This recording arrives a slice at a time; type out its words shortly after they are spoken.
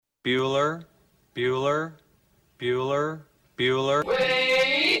Bueller, Bueller, Bueller, Bueller.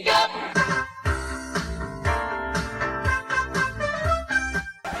 Wake up!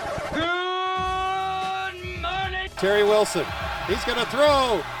 Good morning! Terry Wilson, he's going to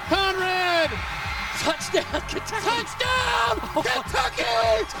throw. Conrad! Touchdown, Kentucky! Touchdown! Kentucky!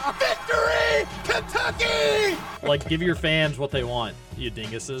 Victory! Kentucky! Like, give your fans what they want, you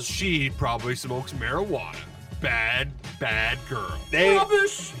dinguses. She probably smokes marijuana. Bad, bad girl.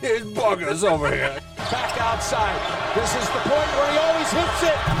 Rubbish! There's buggers over here. Back outside. This is the point where he always hits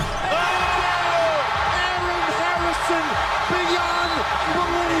it. Aaron Harrison beyond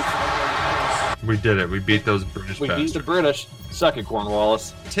belief. We did it. We beat those British We beat bastards. the British. Suck it,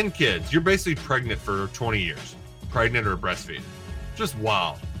 Cornwallis. 10 kids. You're basically pregnant for 20 years. Pregnant or breastfeeding. Just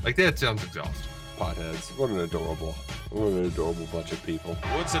wild. Like, that sounds exhausting. Potheads. What an adorable bunch of people.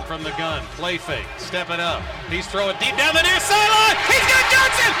 Woodson from the gun, play fake, stepping up. He's throwing deep down the near sideline. He's got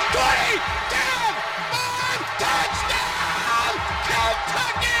Johnson. 20, 10, 5, touchdown,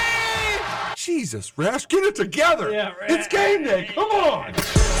 Kentucky! Jesus, Rash, get it together. Yeah, Rash. It's game day. Come on.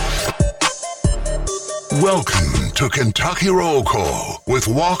 Welcome to Kentucky Roll Call with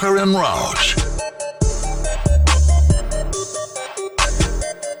Walker and Roush.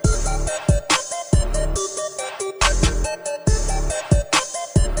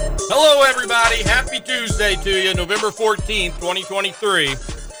 Hello, everybody. Happy Tuesday to you, November 14th, 2023.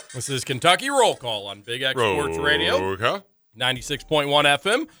 This is Kentucky Roll Call on Big X Sports Radio, Okay. 96.1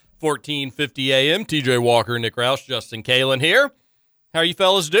 FM, 1450 AM. TJ Walker, Nick Roush, Justin Kalen here. How are you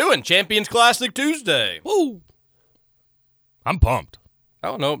fellas doing? Champions Classic Tuesday. Woo. I'm pumped.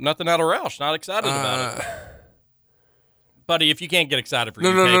 Oh, no, nothing out of Roush. Not excited about it. Buddy, if you can't get excited for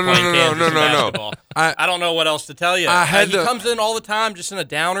UK playing Kansas in basketball, I don't know what else to tell you. He comes in all the time just in a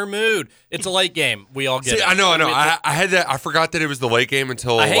downer mood. It's a late game. We all get it. I know. I had that. I forgot that it was the late game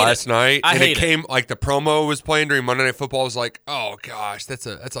until last night. I and hate it came like the promo was playing during Monday Night Football. I was like, oh gosh, that's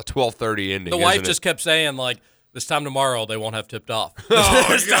a 12:30 ending. The wife isn't just it? kept saying, like, this time tomorrow they won't have tipped off.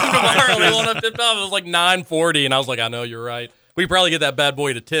 This time tomorrow they won't have tipped off. It was like 9:40, and I was like, I know, you're right. We probably get that bad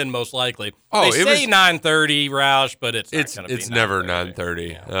boy to 10 most likely. Oh, they say 9:30, Roush, but it's not going to be It's never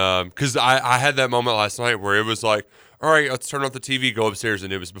 9:30. Because I had that moment last night where it was like, all right, let's turn off the TV, go upstairs,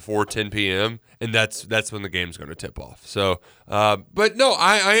 and it was before 10 p.m. and that's when the game's going to tip off. So, but no,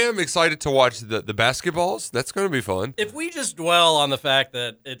 I am excited to watch the basketballs. That's going to be fun. If we just dwell on the fact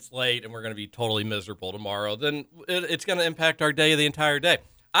that it's late and we're going to be totally miserable tomorrow, then it's going to impact our day the entire day.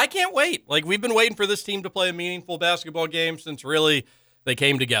 I can't wait. Like, we've been waiting for this team to play a meaningful basketball game since really they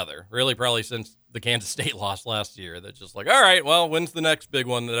came together. Really, probably since the Kansas State loss last year. That's just like, all right, well, when's the next big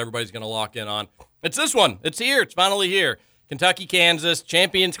one that everybody's going to lock in on? It's this one. It's here. It's finally here. Kentucky, Kansas,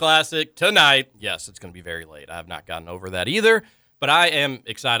 Champions Classic tonight. Yes, it's going to be very late. I have not gotten over that either, but I am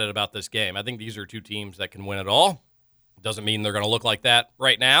excited about this game. I think these are two teams that can win it all. Doesn't mean they're going to look like that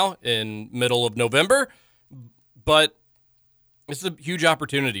right now in middle of November, but it's a huge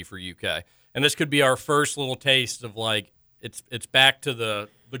opportunity for UK, and this could be our first little taste of, like, it's back to the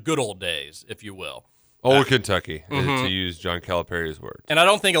good old days, if you will. Old Kentucky, to use John Calipari's words. And I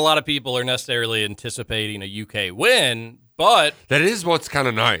don't think a lot of people are necessarily anticipating a UK win, but that is what's kind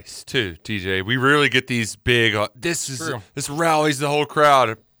of nice too, TJ. We rarely get these big. This rallies the whole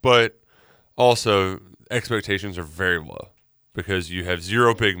crowd, but also expectations are very low because you have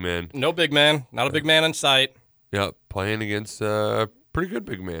zero big men. No big man, not a big man in sight. Yeah, playing against a pretty good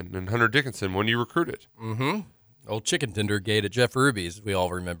big man and Hunter Dickinson when you recruited. Mm-hmm. Old chicken tender gate at Jeff Ruby's, we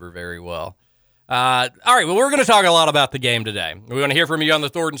all remember very well. All right, well, we're going to talk a lot about the game today. We want to hear from you on the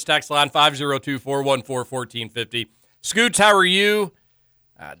Thornton's text line, 502-414-1450. Scoots, how are you?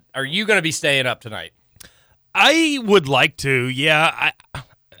 Are you going to be staying up tonight? I would like to, yeah.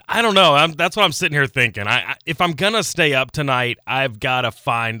 I don't know. That's what I'm sitting here thinking. If I'm going to stay up tonight, I've got to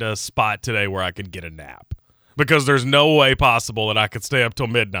find a spot today where I could get a nap. Because there's no way possible that I could stay up till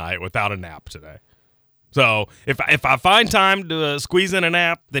midnight without a nap today. So if I find time to squeeze in a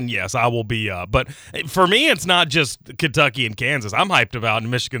nap, then yes, I will be up. But for me, it's not just Kentucky and Kansas. I'm hyped about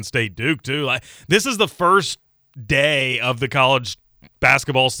Michigan State Duke too. Like, this is the first day of the college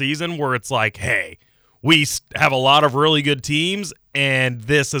basketball season where it's like, hey, we have a lot of really good teams, and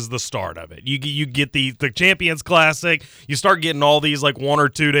this is the start of it. You get the Champions Classic. You start getting all these like 1 or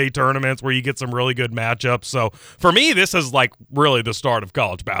 2 day tournaments where you get some really good matchups. So for me, this is like really the start of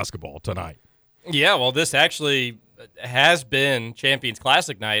college basketball tonight. Yeah, well, this actually has been Champions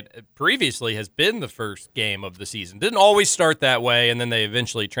Classic night. Previously has been the first game of the season. Didn't always start that way, and then they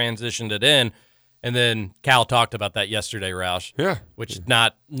eventually transitioned it in. And then Cal talked about that yesterday, Roush. Yeah. Which is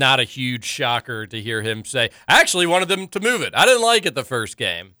not a huge shocker to hear him say. I actually wanted them to move it. I didn't like it the first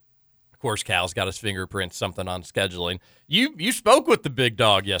game. course, Cal's got his fingerprints, something on scheduling. You spoke with the big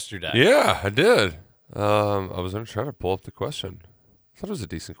dog yesterday. Yeah, I did. I was going to try to pull up the question. I thought it was a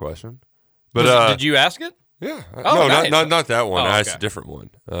decent question. But did you ask it? Yeah. Oh, no, nice. not that one. Oh, I asked okay. a different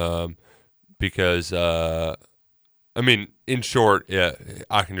one. Because, I mean, in short, yeah,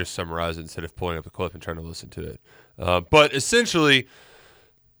 I can just summarize it instead of pulling up the clip and trying to listen to it. But essentially,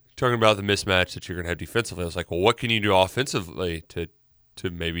 talking about the mismatch that you're going to have defensively, I was like, well, what can you do offensively to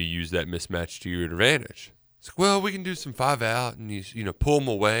maybe use that mismatch to your advantage? It's like, well, we can do some 5-out and pull them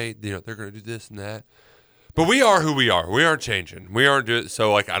away. They're going to do this and that. But we are who we are. We aren't changing. We aren't doing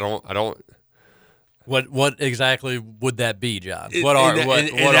so. Like I don't. What exactly would that be, John?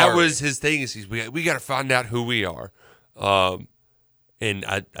 That was his thing. Is we got to find out who we are, and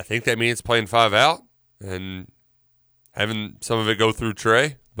I think that means playing 5-out and having some of it go through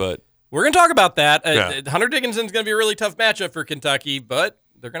Trey. But we're going to talk about that. Yeah. Hunter Dickinson's going to be a really tough matchup for Kentucky, but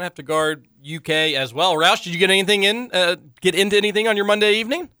they're going to have to guard UK as well. Roush, did you get into anything on your Monday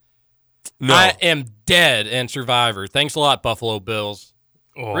evening? No, I am dead in Survivor. Thanks a lot, Buffalo Bills.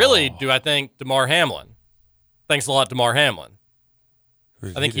 Oh. Really, do I think DeMar Hamlin? Thanks a lot, DeMar Hamlin.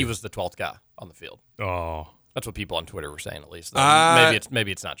 I think he was the 12th guy on the field. Oh. That's what people on Twitter were saying, at least.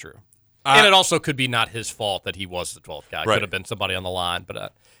 Maybe it's not true. And it also could be not his fault that he was the 12th guy. It Right. could have been somebody on the line.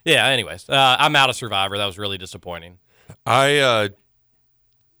 But, yeah, anyways, I'm out of Survivor. That was really disappointing. I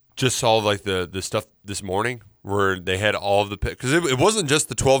just saw like the stuff this morning where they had all of the because it wasn't just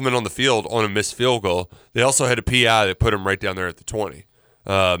the 12 men on the field on a missed field goal. They also had a PI that put them right down there at the 20.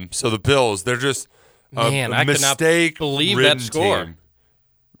 So the Bills, they're just a I cannot believe that score. Team.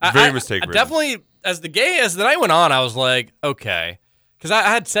 Very mistake-ridden. Definitely, as the night went on, I was like, okay. Because I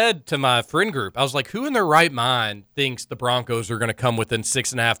had said to my friend group, I was like, who in their right mind thinks the Broncos are going to come within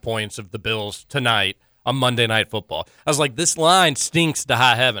 6.5 points of the Bills tonight on Monday Night Football? I was like, this line stinks to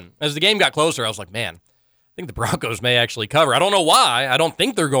high heaven. As the game got closer, I was like, man, I think the Broncos may actually cover. I don't know why. I don't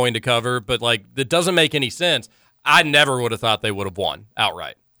think they're going to cover, but like it doesn't make any sense. I never would have thought they would have won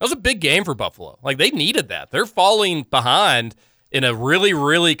outright. That was a big game for Buffalo. Like they needed that. They're falling behind in a really,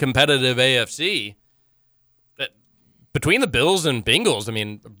 really competitive AFC. Between the Bills and Bengals, I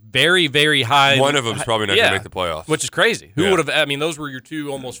mean, very, very high. One of them is probably not going to make the playoffs. Which is crazy. Who would have, I mean, those were your two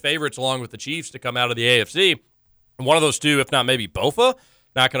almost favorites along with the Chiefs to come out of the AFC. One of those two, if not maybe Bofa,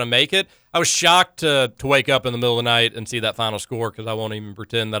 not going to make it. I was shocked to wake up in the middle of the night and see that final score because I won't even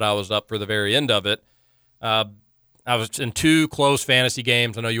pretend that I was up for the very end of it. I was in 2 close fantasy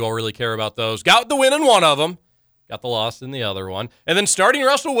games. I know you all really care about those. Got the win in one of them. Got the loss in the other one. And then starting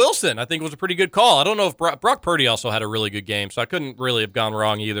Russell Wilson, I think was a pretty good call. I don't know if Brock Purdy also had a really good game, so I couldn't really have gone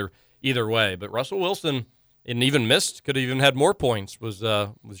wrong either way. But Russell Wilson, and even missed, could have even had more points, was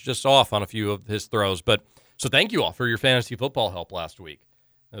just off on a few of his throws. But so thank you all for your fantasy football help last week.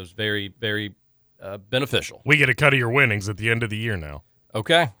 It was very, very beneficial. We get a cut of your winnings at the end of the year now.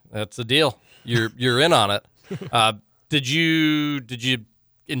 Okay, that's the deal. You're in on it. Did you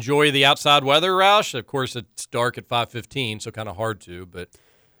enjoy the outside weather, Roush? Of course, it's dark at 5:15, so kind of hard to. But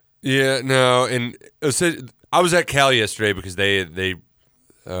yeah, no. And I was at Cal yesterday because they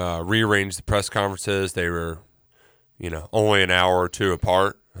rearranged the press conferences. They were, only an hour or two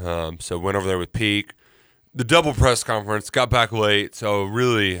apart. So went over there with Peak. The double press conference, got back late. So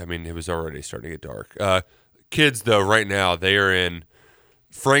really, I mean, it was already starting to get dark. Kids, though, right now, they are in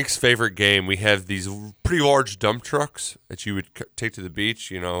Frank's favorite game. We have these pretty large dump trucks that you would take to the beach,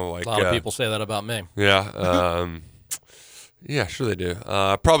 like a lot of people say that about me. Yeah. Yeah, sure they do.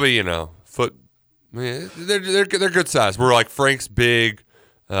 Probably, foot. I mean, they're good size. We're like Frank's big.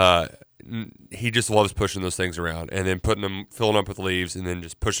 He just loves pushing those things around and then filling up with leaves and then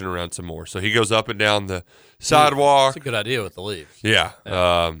just pushing around some more. So he goes up and down the sidewalk. That's a good idea with the leaves. Yeah.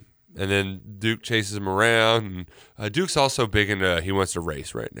 And then Duke chases him around. And, Duke's also big into he wants to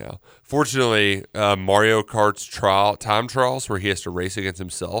race right now. Fortunately, Mario Kart's time trials where he has to race against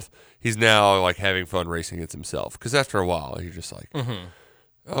himself, he's now like having fun racing against himself. Because after a while, you're just like,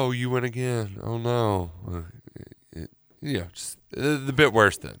 oh, you win again. Oh, no. Just the bit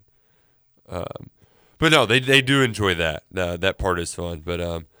worse then. But no, they do enjoy that. That part is fun.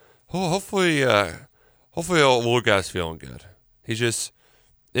 But hopefully little guy's feeling good. He's just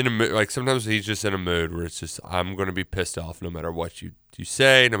in a mood. Like sometimes he's just in a mood where it's just I'm going to be pissed off no matter what you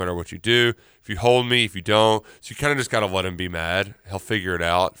say, no matter what you do. If you hold me, if you don't, so you kind of just got to let him be mad. He'll figure it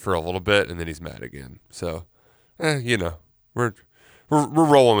out for a little bit, and then he's mad again. So, we're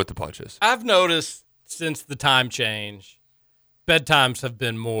rolling with the punches. I've noticed since the time change, bedtimes have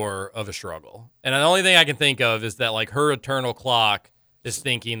been more of a struggle. And the only thing I can think of is that like her eternal clock is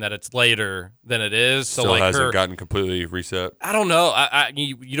thinking that it's later than it is. So Still like hasn't gotten completely reset. I don't know.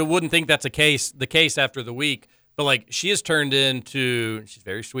 You wouldn't think that's the case after the week, but like she has turned into, she's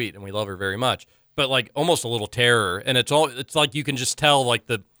very sweet and we love her very much, but like almost a little terror. And it's like you can just tell like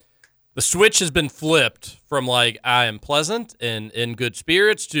the switch has been flipped from like I am pleasant and in good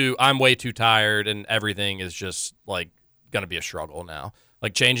spirits to I'm way too tired and everything is just like going to be a struggle now.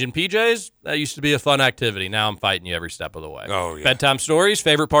 Like changing PJs, that used to be a fun activity. Now I'm fighting you every step of the way. Oh, yeah. Bedtime stories,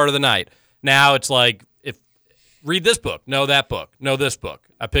 favorite part of the night. Now it's like, read this book, know that book, know this book.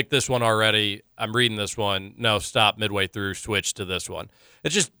 I picked this one already. I'm reading this one. No, stop midway through, switch to this one.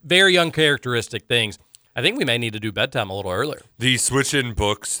 It's just very uncharacteristic things. I think we may need to do bedtime a little earlier. The switching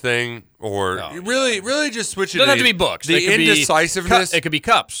books thing, or really just switching. It doesn't have to be books. The indecisiveness. It could be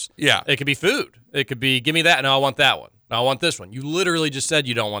cups. Yeah. It could be food. It could be, give me that. No, I want that one. No, I want this one. You literally just said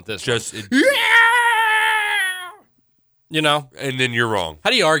you don't want this one. You know? And then you're wrong. How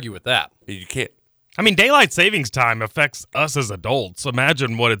do you argue with that? You can't. I mean, daylight savings time affects us as adults.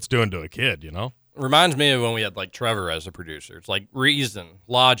 Imagine what it's doing to a kid, you know? Reminds me of when we had like Trevor as a producer. It's like reason,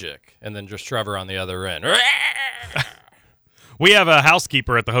 logic, and then just Trevor on the other end. We have a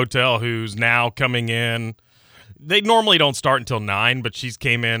housekeeper at the hotel who's now coming in. They normally don't start until 9, but she's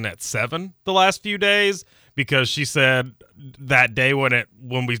came in at 7 the last few days because she said that day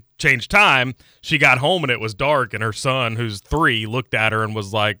when we changed time, she got home and it was dark, and her son, who's 3, looked at her and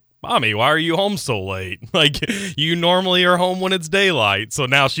was like, "Mommy, why are you home so late? Like, you normally are home when it's daylight." So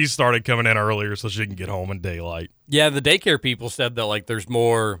now she started coming in earlier so she can get home in daylight. Yeah, the daycare people said that, like, there's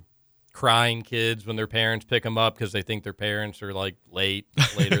more crying kids when their parents pick them up because they think their parents are, like,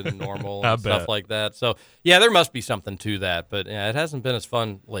 later than normal and stuff like that. So, yeah, there must be something to that. But, yeah, it hasn't been as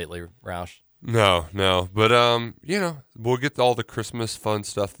fun lately, Roush. No. But, we'll get all the Christmas fun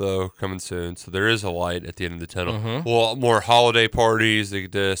stuff, though, coming soon. So there is a light at the end of the tunnel. Mm-hmm. Well, more holiday parties. They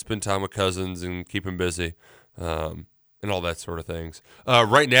get to spend time with cousins and keep them busy and all that sort of things.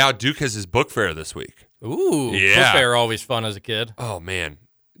 Right now, Duke has his book fair this week. Ooh. Yeah. Book fair always fun as a kid. Oh, man.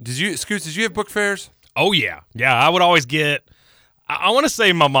 Scoots, did you have book fairs? Oh, yeah. Yeah, I would always get – I want to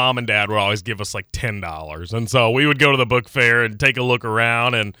say my mom and dad would always give us like $10. And so we would go to the book fair and take a look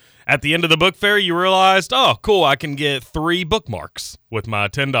around, and at the end of the book fair, you realized, oh, cool, I can get 3 bookmarks with my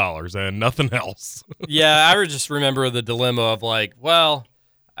 $10 and nothing else. Yeah, I just remember the dilemma of like, well,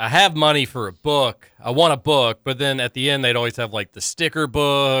 I have money for a book. I want a book, but then at the end, they'd always have like the sticker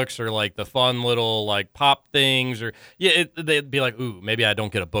books or like the fun little like pop things. Or they'd be like, ooh, maybe I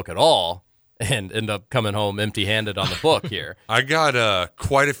don't get a book at all and end up coming home empty-handed on the book here. I got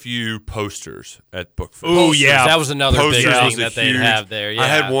quite a few posters at book fair. Oh, yeah. That was another big thing that they'd have there. Yeah. I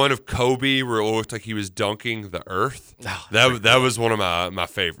had one of Kobe where it looked like he was dunking the earth. Oh, that was one of my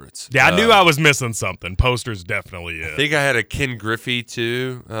favorites. Yeah, I knew I was missing something. Posters definitely is. I think I had a Ken Griffey,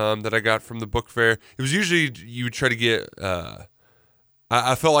 too, that I got from the book fair. It was usually you would try to get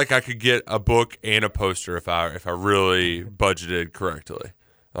I felt like I could get a book and a poster if I really budgeted correctly.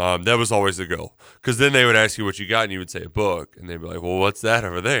 That was always the goal. Because then they would ask you what you got, and you would say a book. And they'd be like, well, what's that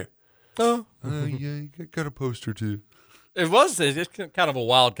over there? Oh, yeah, you got a poster, too. It's kind of a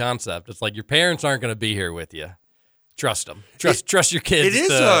wild concept. It's like your parents aren't going to be here with you. Trust them. Trust your kids. It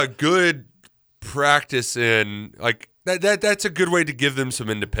is a good practice in, like, that's a good way to give them some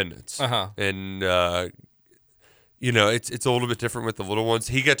independence. Uh-huh. And, it's a little bit different with the little ones.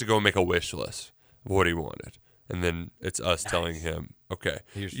 He got to go make a wish list of what he wanted. And then it's us telling him, okay,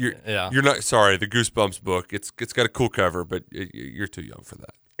 you're not sorry. The Goosebumps book, it's got a cool cover, but you're too young for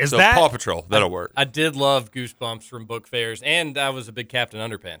that. So Paw Patrol, that'll work. I did love Goosebumps from book fairs, and I was a big Captain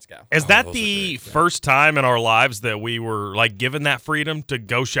Underpants guy. Is that the first time in our lives that we were like given that freedom to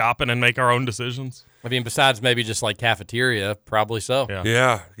go shopping and make our own decisions? I mean, besides maybe just like cafeteria, probably so.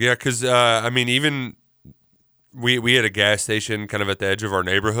 Yeah. Because even. We had a gas station kind of at the edge of our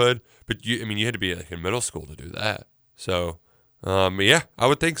neighborhood, but you had to be like in middle school to do that. So, I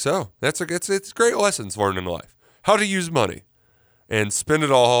would think so. It's great lessons learned in life. How to use money and spend it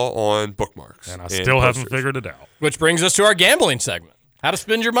all on bookmarks. And I still haven't figured it out. Which brings us to our gambling segment. How to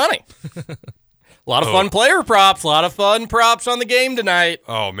spend your money. A lot of fun player props, a lot of fun props on the game tonight.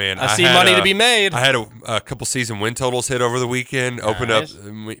 Oh, man. I see money to be made. I had a couple season win totals hit over the weekend. Nice.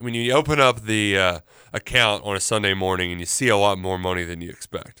 When you open up the account on a Sunday morning and you see a lot more money than you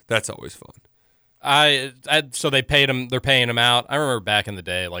expect, that's always fun. So they paid him. They're paying him out. I remember back in the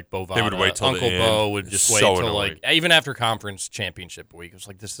day, like Bovada, they would wait till Uncle the end. Bo would just wait so till annoying. like even after conference championship week. It was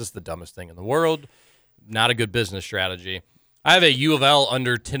like, this is the dumbest thing in the world. Not a good business strategy. I have a U of L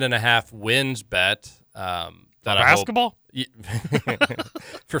under 10.5 wins bet. Basketball?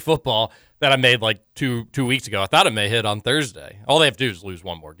 for football that I made like two weeks ago. I thought it may hit on Thursday. All they have to do is lose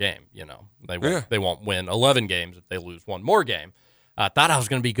one more game. They won't win 11 games if they lose one more game. I thought I was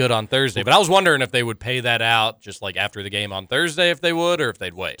going to be good on Thursday, but I was wondering if they would pay that out just like after the game on Thursday, if they would, or if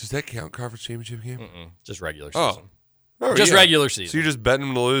they'd wait. Does that count conference championship game? Just regular season. Oh, just yeah. regular season. So you're just betting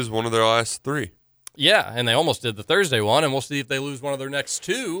them to lose one of their last 3. Yeah, and they almost did the Thursday one, and we'll see if they lose one of their next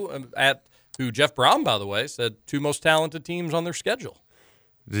 2 at who Jeff Brown, by the way, said 2 most talented teams on their schedule.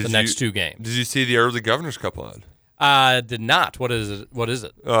 Next 2 games. Did you see the early Governor's Cup line? I did not. What is it?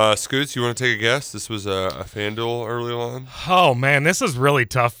 Scoots, you want to take a guess? This was a FanDuel early line. Oh, man, this is really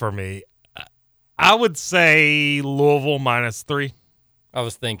tough for me. I would say Louisville -3. I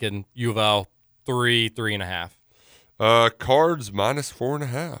was thinking U of L 3.5. Cards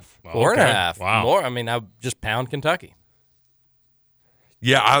 -4.5. 4.5. Wow. More. I mean, I just pound Kentucky.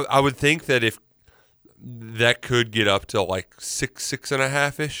 Yeah, I would think that if that could get up to like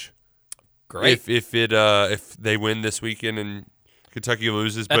 6.5 ish. Great. If they win this weekend and Kentucky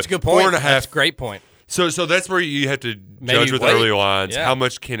loses, That's but a good point. 4.5. That's a great point. So that's where you have to Maybe judge with wait. early lines. Yeah. How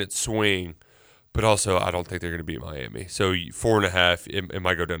much can it swing? But also, I don't think they're going to beat Miami. So 4.5, it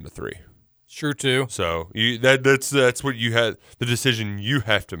might go down to 3. True too. So that's what you had, the decision you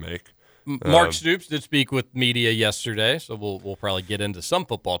have to make. Mark Stoops did speak with media yesterday, so we'll probably get into some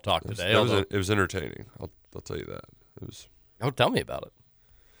football talk today. It was entertaining. I'll tell you that. It was. Oh, tell me about it.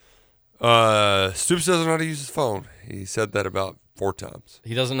 Stoops doesn't know how to use his phone. He said that about 4 times.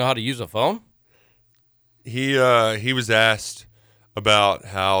 He doesn't know how to use a phone? He was asked about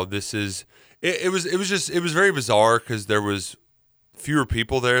how this is. It was very bizarre because there was fewer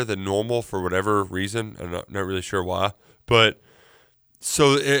people there than normal for whatever reason. I'm not really sure why, but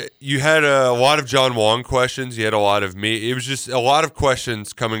so you had a lot of John Wong questions. You had a lot of me. It was just a lot of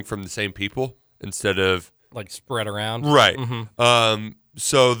questions coming from the same people instead of like spread around, right? Mm-hmm.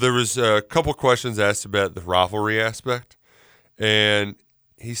 So there was a couple questions asked about the rivalry aspect, and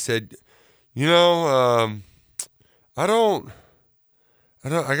he said, I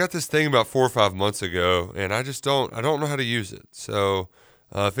got this thing about 4 or 5 months ago, and I don't know how to use it. So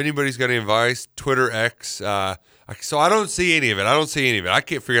if anybody's got any advice, Twitter, X, so I don't see any of it. I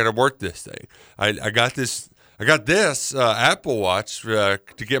can't figure out how to work this thing. I got this Apple Watch to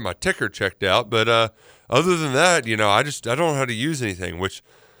get my ticker checked out, but other than that, I don't know how to use anything, which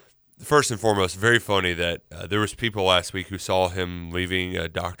first and foremost, very funny that there was people last week who saw him leaving a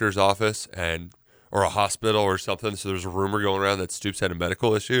doctor's office or a hospital or something. So there's a rumor going around that Stoops had a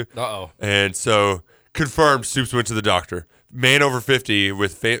medical issue. Uh-oh. And so confirmed Stoops went to the doctor. Man over 50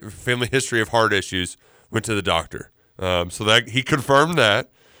 with family history of heart issues went to the doctor. So that he confirmed that.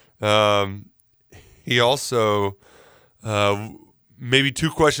 He also, maybe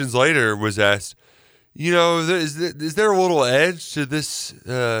 2 questions later, was asked, is there a little edge to this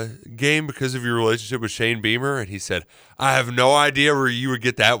game because of your relationship with Shane Beamer? And he said, I have no idea where you would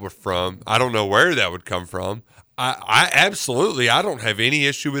get that from. I don't know where that would come from. I absolutely, I don't have any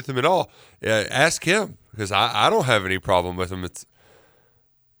issue with him at all. Ask him, because I don't have any problem with him. It's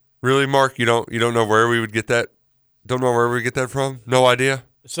really, Mark, you don't know where we would get that? Don't know where we get that from? No idea?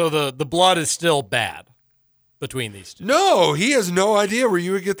 So the blood is still bad between these two. No, he has no idea where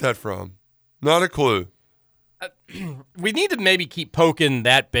you would get that from. Not a clue. We need to maybe keep poking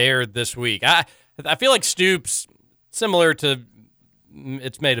that bear this week. I feel like Stoops, similar to,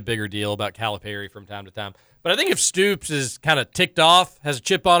 it's made a bigger deal about Calipari from time to time. But I think if Stoops is kind of ticked off, has a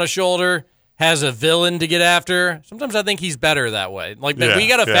chip on his shoulder, has a villain to get after, sometimes I think he's better that way. Like, we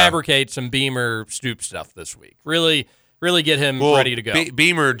got to fabricate some Beamer Stoops stuff this week. Really get him ready to go.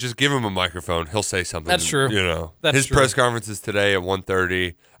 Beamer, just give him a microphone. He'll say something. That's true. His press conference is today at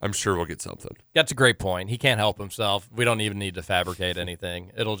 1:30. I'm sure we'll get something. That's a great point. He can't help himself. We don't even need to fabricate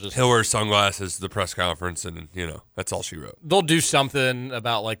anything. He'll wear sunglasses to the press conference, and that's all she wrote. They'll do something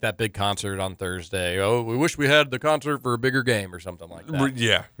about like that big concert on Thursday. Oh, we wish we had the concert for a bigger game or something like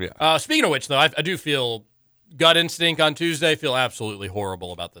that. Yeah. Speaking of which, though, I do feel gut instinct on Tuesday. Feel absolutely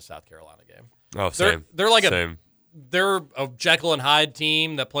horrible about the South Carolina game. Oh, same. They're like same. They're a Jekyll and Hyde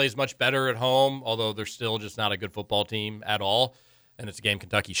team that plays much better at home, although they're still just not a good football team at all. And it's a game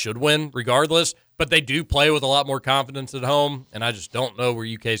Kentucky should win regardless. But they do play with a lot more confidence at home, and I just don't know where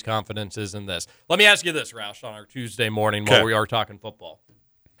UK's confidence is in this. Let me ask you this, Roush, on our Tuesday morning while we are talking football.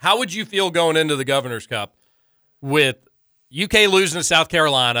 How would you feel going into the Governor's Cup with UK losing to South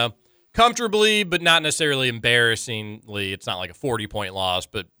Carolina comfortably, but not necessarily embarrassingly? It's not like a 40-point loss,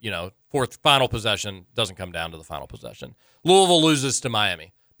 but, fourth final possession doesn't come down to the final possession. Louisville loses to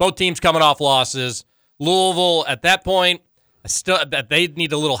Miami. Both teams coming off losses. Louisville, at that point, That they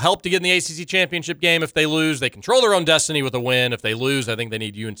need a little help to get in the ACC championship game. If they lose, they control their own destiny with a win. If they lose, I think they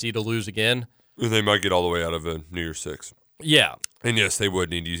need UNC to lose again. They might get all the way out of a New Year's Six. Yeah. And yes, they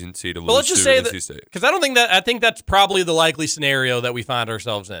would need UNC to lose. But let's just say NC that, State. because I think that's probably the likely scenario that we find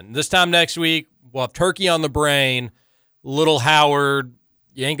ourselves in. This time next week, we'll have turkey on the brain, little Howard.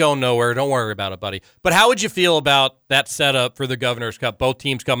 You ain't going nowhere. Don't worry about it, buddy. But how would you feel about that setup for the Governor's Cup? Both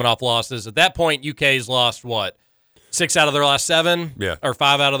teams coming off losses. At that point, UK's lost what? 6 out of their last 7? Yeah. Or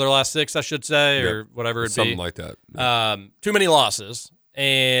 5 out of their last 6, I should say, or whatever it'd Something be. like that. Yeah. Too many losses,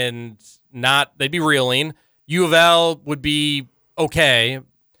 and they'd be reeling. U of L would be okay,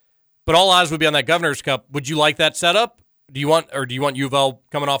 but all eyes would be on that Governor's Cup. Would you like that setup? Do you want U of L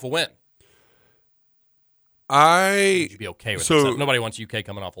coming off a win? Would you be okay with that? Nobody wants UK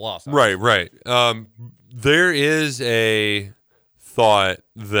coming off a loss. Right. There is a thought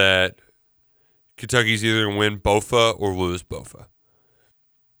that Kentucky's either going to win BOFA or lose BOFA.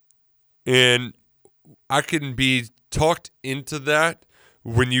 And I can be talked into that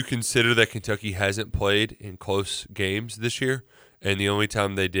when you consider that Kentucky hasn't played in close games this year. And the only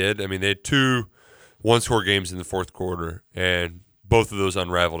time they did, they had 2 one-score games in the fourth quarter, and both of those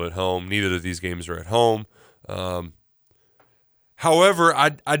unraveled at home. Neither of these games are at home. However,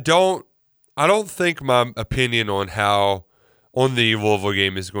 I don't think my opinion on the Louisville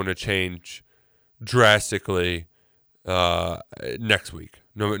game is going to change drastically next week.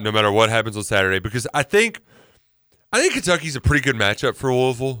 No matter what happens on Saturday, because I think Kentucky's a pretty good matchup for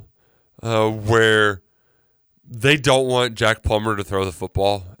Louisville, where they don't want Jack Plummer to throw the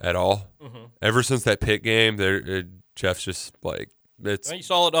football at all. Mm-hmm. Ever since that Pitt game, Jeff's just like it's. You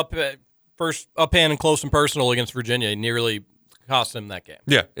saw it up hand and close and personal against Virginia. It nearly cost them that game.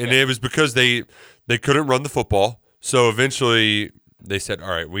 Yeah, and it was because they couldn't run the football. So eventually they said, all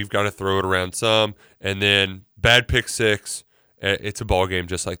right, we've got to throw it around some. And then bad pick 6, it's a ball game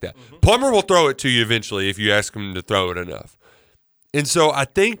just like that. Mm-hmm. Plummer will throw it to you eventually if you ask him to throw it enough. And so I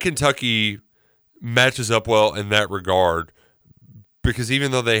think Kentucky matches up well in that regard, because even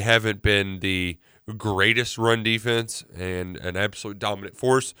though they haven't been the greatest run defense and an absolute dominant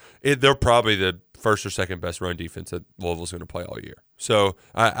force, they're probably the first or second best run defense that Louisville's going to play all year. So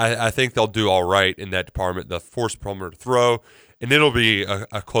I think they'll do all right in that department. They'll force Plummer to throw, and it'll be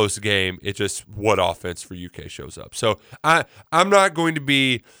a close game. It's just what offense for UK shows up. So I'm not going to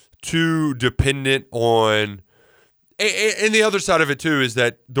be too dependent on. And the other side of it, too, is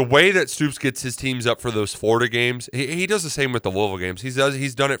that the way that Stoops gets his teams up for those Florida games, he does the same with the Louisville games.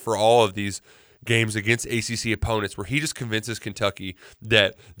 He's done it for all of these games against ACC opponents, where he just convinces Kentucky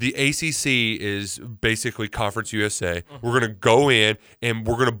that the ACC is basically Conference USA. Mm-hmm. We're going to go in and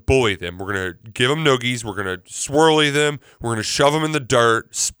we're going to bully them. We're going to give them noogies. We're going to swirly them. We're going to shove them in the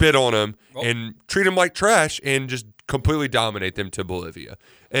dirt, spit on them, and treat them like trash and just completely dominate them to Bolivia.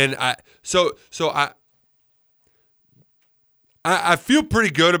 And I feel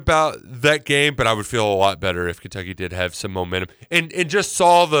pretty good about that game, but I would feel a lot better if Kentucky did have some momentum and just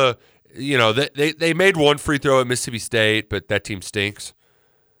saw they made one free throw at Mississippi State, but that team stinks.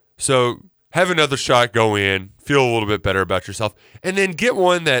 So have another shot, go in, feel a little bit better about yourself, and then get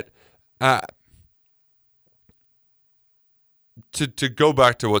one that to go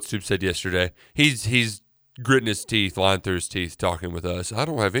back to what Stoops said yesterday, he's gritting his teeth, lying through his teeth, talking with us. I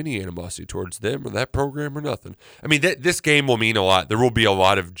don't have any animosity towards them or that program or nothing. This game will mean a lot. There will be a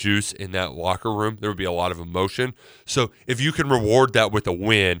lot of juice in that locker room. There will be a lot of emotion. So if you can reward that with a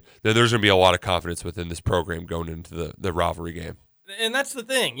win, then there's going to be a lot of confidence within this program going into the rivalry game. And that's the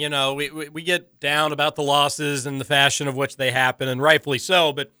thing. We get down about the losses and the fashion of which they happen, and rightfully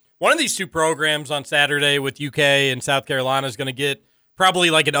so. But one of these 2 programs on Saturday with UK and South Carolina is going to get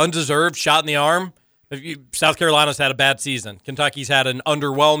probably like an undeserved shot in the arm. South Carolina's had a bad season. Kentucky's had an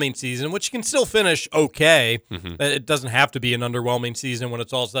underwhelming season, which can still finish okay. Mm-hmm. It doesn't have to be an underwhelming season when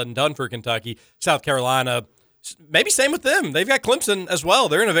it's all said and done for Kentucky. South Carolina, maybe same with them. They've got Clemson as well.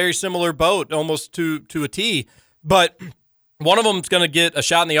 They're in a very similar boat, almost to a T. But one of them's going to get a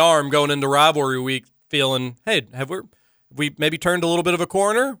shot in the arm going into rivalry week feeling, hey, have we maybe turned a little bit of a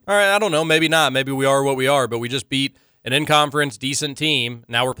corner? All right, I don't know. Maybe not. Maybe we are what we are, but we just beat an in-conference decent team.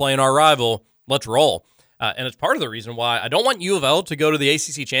 Now we're playing our rival. Let's roll. And it's part of the reason why I don't want U of L to go to the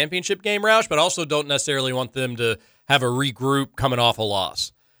ACC championship game, Roush, but also don't necessarily want them to have a regroup coming off a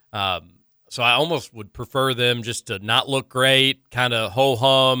loss. So I almost would prefer them just to not look great, kind of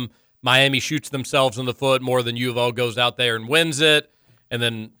ho-hum. Miami shoots themselves in the foot more than U of L goes out there and wins it. And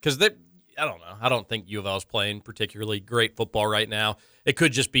then, because I don't know. I don't think U of L is playing particularly great football right now. It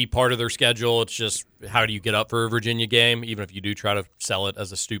could just be part of their schedule. It's just, how do you get up for a Virginia game, even if you do try to sell it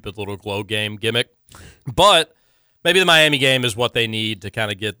as a stupid little glow game gimmick. But maybe the Miami game is what they need to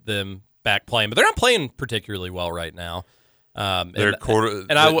kind of get them back playing. But they're not playing particularly well right now. They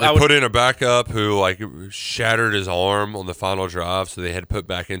put in a backup who shattered his arm on the final drive, so they had to put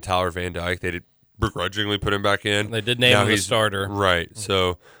back in Tyler Van Dyke. They did begrudgingly put him back in. They did name him the starter, right?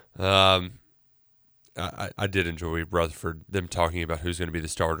 So I did enjoy Rutherford them talking about who's going to be the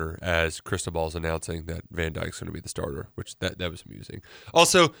starter as Cristobal's announcing that Van Dyke's going to be the starter, which that was amusing.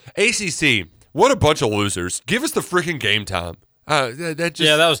 Also, ACC, what a bunch of losers! Give us the freaking game time.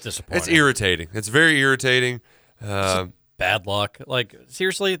 That was disappointing. It's irritating. It's very irritating. Bad luck. Like,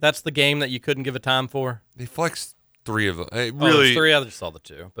 seriously, that's the game that you couldn't give a time for? They flexed 3 of them. There's 3. I just saw the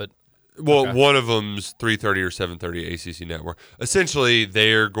 2. But one of them's 3:30 or 7:30 ACC Network. Essentially,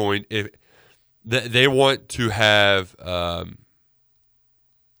 they're going they want to have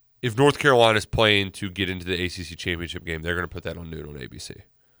if North Carolina's playing to get into the ACC championship game, they're going to put that on noon on ABC.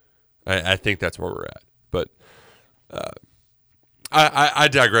 I think that's where we're at. But I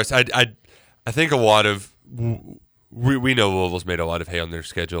digress. I think a lot of we know Louisville's made a lot of hay on their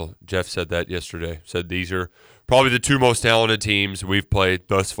schedule. Jeff said that yesterday. Said these are probably the 2 most talented teams we've played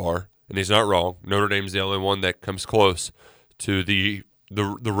thus far, and he's not wrong. Notre Dame's the only one that comes close to the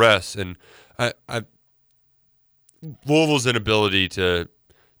rest. And Louisville's inability to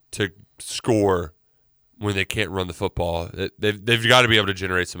score when they can't run the football, they've got to be able to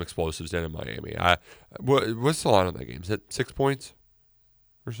generate some explosives down in Miami. What's the line on that game? Is that 6 points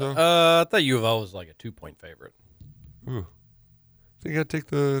or so? I thought U of L was like a 2-point favorite. Ooh. They got to take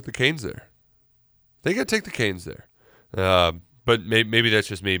the Canes there. But maybe that's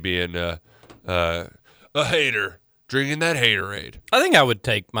just me being a hater, drinking that haterade. I think I would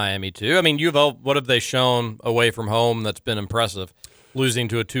take Miami too. I mean, U of L, what have they shown away from home that's been impressive? Losing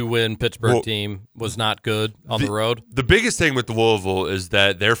to a 2-win Pittsburgh team was not good on the road. The biggest thing with Louisville is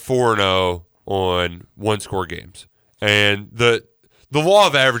that they're 4-0 on one-score games. And the law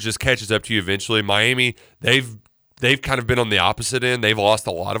of averages catches up to you eventually. Miami, they've kind of been on the opposite end. They've lost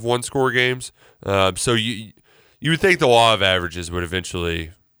a lot of one-score games. So you would think the law of averages would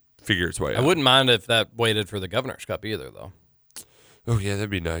eventually figure its way out. I wouldn't mind if that waited for the Governor's Cup either, though. Oh, yeah, that'd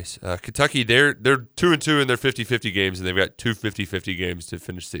be nice. Kentucky, they're 2-2 in their 50-50 games, and they've got 2 50-50 games to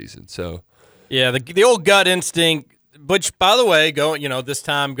finish the season. So, yeah, the old gut instinct, which, by the way, this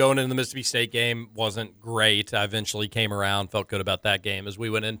time going into the Mississippi State game wasn't great. I eventually came around, felt good about that game as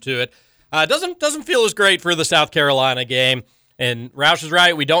we went into it. Doesn't feel as great for the South Carolina game. And Roush is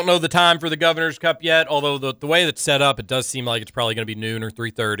right. We don't know the time for the Governor's Cup yet, although the way that's set up, it does seem like it's probably going to be noon or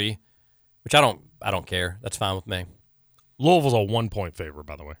 3:30, which I don't care. That's fine with me. Louisville's a 1-point favorite,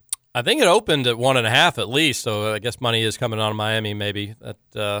 by the way. I think it opened at 1.5 at least, so I guess money is coming on Miami, maybe,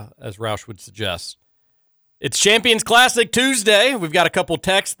 as Roush would suggest. It's Champions Classic Tuesday. We've got a couple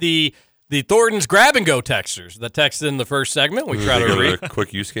texts. The Thornton's Grab and Go texters that texted in the first segment. We try to read.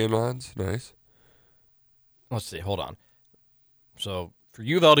 Quick U-scan lines. Nice. Let's see. Hold on. So for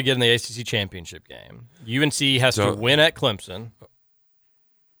U of L to get in the ACC championship game, UNC has to win at Clemson.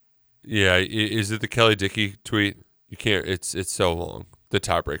 Yeah. Is it the Kelly Dickey tweet? You can't. It's so long. The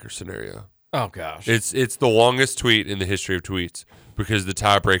tiebreaker scenario. Oh gosh. It's the longest tweet in the history of tweets because the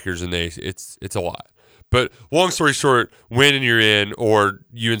tiebreakers in the it's a lot. But long story short, win and you're in, or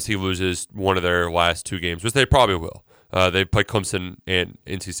UNC loses one of their last 2 games, which they probably will. They play Clemson and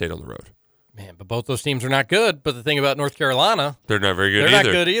NC State on the road. Man, but both those teams are not good. But the thing about North Carolina, they're not very good. They're not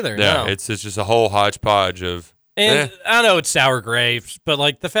good either. Yeah, no. it's just a whole hodgepodge of. And I know it's sour grapes, but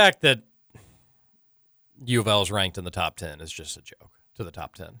like the fact that U of L is ranked in the top 10 is just a joke to the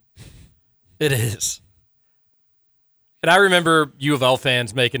top 10. It is. And I remember U of L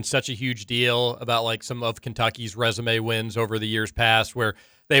fans making such a huge deal about like some of Kentucky's resume wins over the years past, where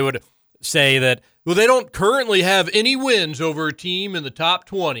they would say that, well, they don't currently have any wins over a team in the top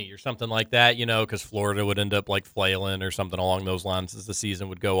 20 or something like that, because Florida would end up like flailing or something along those lines as the season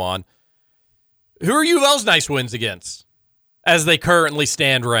would go on. Who are U of L's nice wins against as they currently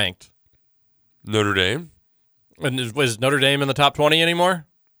stand ranked? Notre Dame. And is Notre Dame in the top 20 anymore?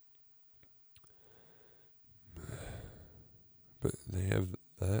 But they have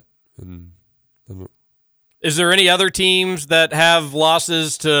that. And is there any other teams that have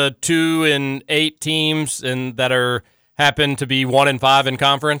losses to 2 and 8 teams and that happen to be 1 and 5 in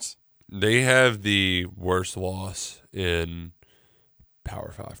conference? They have the worst loss in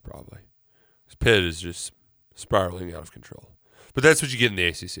Power 5 probably. Pitt is just spiraling out of control. But that's what you get in the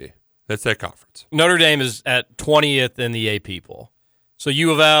ACC. That's that conference. Notre Dame is at 20th in the AP poll. So U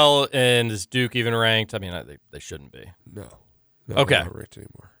of L and is Duke even ranked? I mean, they shouldn't be. No. Okay. They're not ranked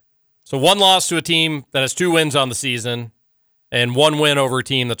anymore. So 1 loss to a team that has 2 wins on the season and 1 win over a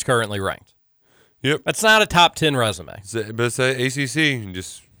team that's currently ranked. Yep. That's not a top 10 resume. But it's a ACC. You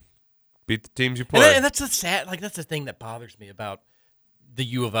just beat the teams you play. And that's the sad. Like that's the thing that bothers me about the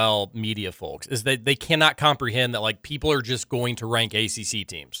U of L media folks is that they cannot comprehend that like people are just going to rank ACC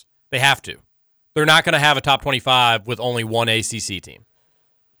teams. They have to. They're not going to have a top 25 with only one ACC team.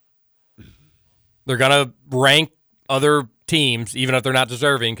 They're going to rank other teams, even if they're not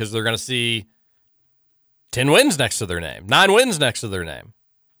deserving, because they're going to see 10 wins next to their name, 9 wins next to their name.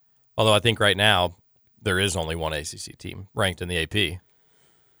 Although I think right now there is only one ACC team ranked in the AP.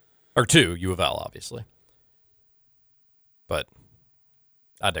 Or 2, U of L, obviously. But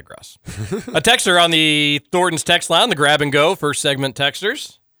I digress. A texter on the Thornton's text line, the grab and go first segment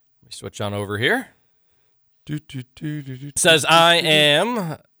texters. Let me switch on over here. Says, I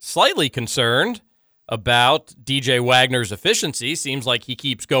am slightly concerned about DJ Wagner's efficiency. Seems like he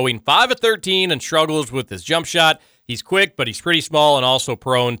keeps going 5 of 13 and struggles with his jump shot. He's quick, but he's pretty small and also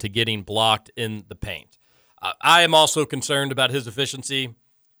prone to getting blocked in the paint. I am also concerned about his efficiency.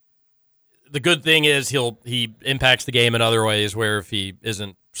 The good thing is he impacts the game in other ways where if he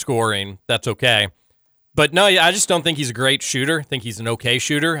isn't scoring, that's okay. But no, I just don't think he's a great shooter. I think he's an okay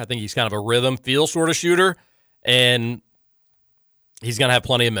shooter. I think he's kind of a rhythm feel sort of shooter, and he's going to have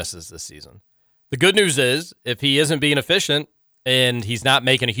plenty of misses this season. The good news is if he isn't being efficient and he's not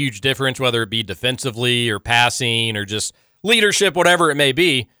making a huge difference, whether it be defensively or passing or just leadership, whatever it may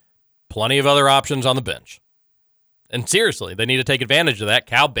be, plenty of other options on the bench. And seriously, they need to take advantage of that.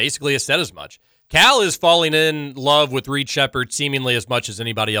 Cal basically has said as much. Cal is falling in love with Reed Sheppard seemingly as much as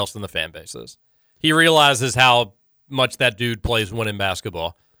anybody else in the fan base is. He realizes how much that dude plays winning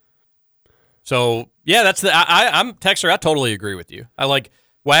basketball. So, yeah, that's I'm Texter, I totally agree with you. I like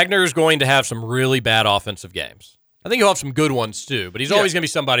Wagner is going to have some really bad offensive games. I think he'll have some good ones too, but he's always going to be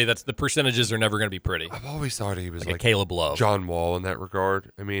somebody that's the percentages are never going to be pretty. I've always thought he was like Caleb Love. John Wall in that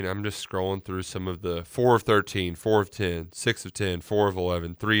regard. I mean, I'm just scrolling through some of the 4 of 13, 4 of 10, 6 of 10, 4 of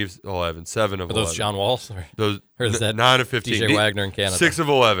 11, 3 of 11, 7 of 11. Are those John Walls? Those or is that 9 of 15. DJ Wagner in Canada. 6 of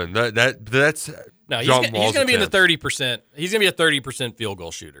 11. That's no, he's John going Wall's to be in the attempts. 30%. He's going to be a 30% field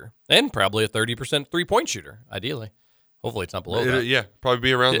goal shooter and probably a 30% three-point shooter, ideally. Hopefully it's not below that. Yeah, probably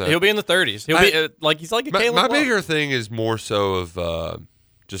be around that. He'll be in the 30s. He'll be like he's like a Caleb My Love. bigger thing is more so of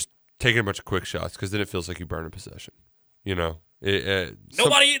just taking a bunch of quick shots because then it feels like you burn a possession. You know,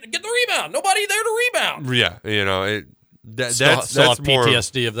 Nobody get the rebound. Nobody there to rebound. Yeah, you know, that's still have more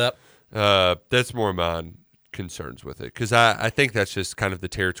PTSD of that. That's more my concerns with it because I think that's just kind of the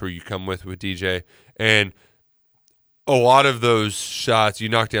territory you come with DJ, and a lot of those shots you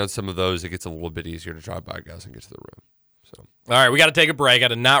knock down some of those, it gets a little bit easier to drive by guys and get to the rim. So, all right, we got to take a break. I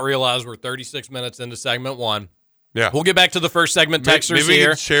did not realize we're 36 minutes into segment 1. Yeah, we'll get back to the first segment texters maybe we here.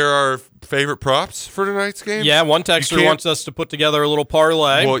 can share our favorite props for tonight's game. Yeah, one texter wants us to put together a little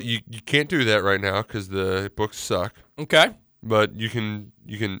parlay. Well, you can't do that right now because the books suck. Okay, but you can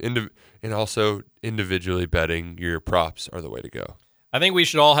and also individually betting your props are the way to go. I think we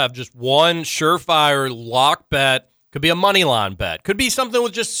should all have just one surefire lock bet. Could be a money line bet. Could be something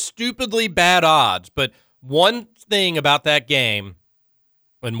with just stupidly bad odds. But one thing about that game,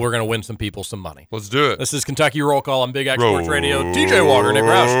 and we're going to win some people some money. Let's do it. This is Kentucky Roll Call on Big X Sports Radio. DJ Walker, Nick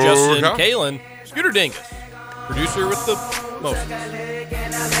Roush, Justin Kalen, Scooter Dingus, producer with the most.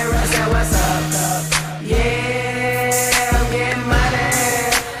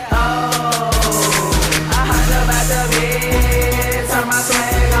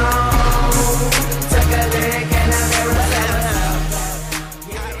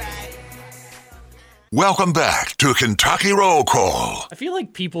 Welcome back to Kentucky Roll Call. I feel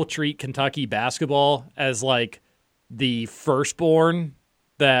like people treat Kentucky basketball as like the firstborn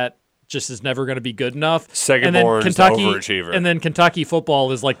that just is never going to be good enough. Secondborn is the overachiever. And then Kentucky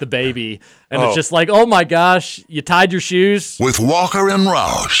football is like the baby. And it's just like, oh my gosh, you tied your shoes. With Walker and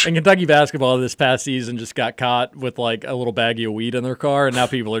Roush. And Kentucky basketball this past season just got caught with like a little baggie of weed in their car. And now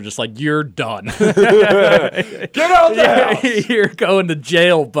people are just like, you're done. Get out there. You're going to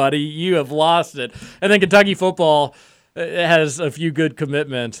jail, buddy. You have lost it. And then Kentucky football has a few good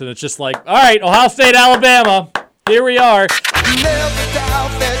commitments. And it's just like, all right, Ohio State, Alabama. Here we are. Never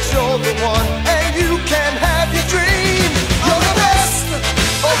doubt that you're the one, and you can have your dream. You're the best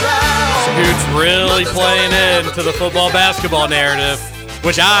around. Scoot's really playing into the football-basketball narrative,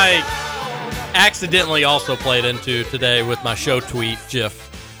 which I accidentally also played into today with my show tweet GIF.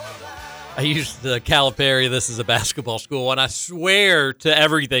 I used the Calipari, this is a basketball school, and I swear to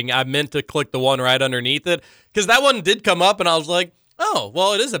everything, I meant to click the one right underneath it, because that one did come up, and I was like, oh,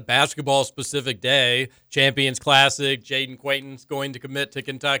 well, it is a basketball-specific day. Champions Classic, Jaden Quayton's going to commit to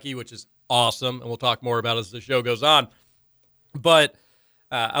Kentucky, which is awesome, and we'll talk more about it as the show goes on. But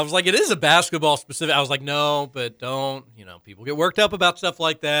I was like, it is a basketball specific. I was like, no, but don't. People get worked up about stuff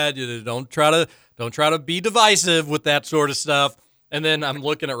like that. Don't try to be divisive with that sort of stuff. And then I'm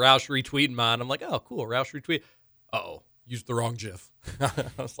looking at Roush retweeting mine. I'm like, oh, cool, Roush retweet. Uh-oh, used the wrong GIF. I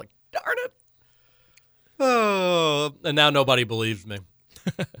was like, darn it. Oh, and now nobody believes me.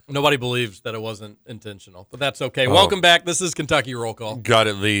 Nobody believes that it wasn't intentional, but that's okay. Welcome back. This is Kentucky Roll Call. Got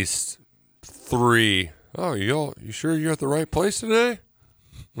at least 3. Oh, you sure you're at the right place today?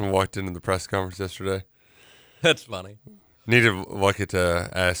 I walked into the press conference yesterday. That's funny. Need to look at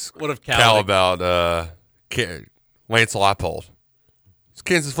ask what if Cal about Lance Leipold. What's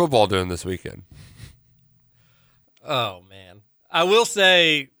Kansas football doing this weekend? Oh, man. I will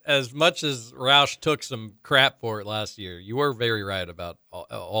say, as much as Roush took some crap for it last year, you were very right about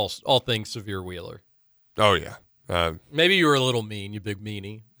all things Severe Wheeler. Oh, yeah. Maybe you were a little mean, you big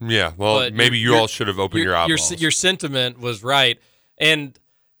meanie. Yeah, well, But maybe you all should have opened your eyeballs. Your sentiment was right. And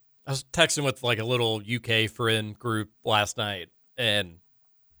I was texting with like a little UK friend group last night and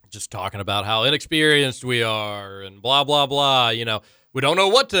just talking about how inexperienced we are and blah, blah, blah. We don't know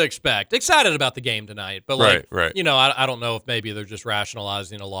what to expect. Excited about the game tonight. But, right. I don't know if maybe they're just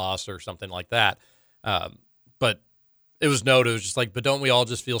rationalizing a loss or something like that. But it was noted. It was just like, but don't we all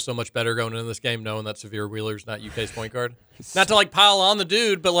just feel so much better going into this game knowing that Severe Wheeler's not UK's point guard? Not to, pile on the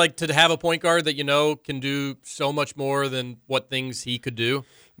dude, but, to have a point guard that can do so much more than what things he could do.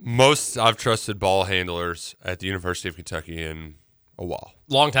 Most I've trusted ball handlers at the University of Kentucky in a while.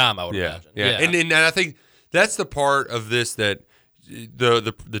 Long time, I would imagine. Yeah. And I think that's the part of this that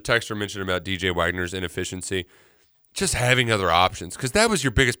the texter mentioned about DJ Wagner's inefficiency. Just having other options, because that was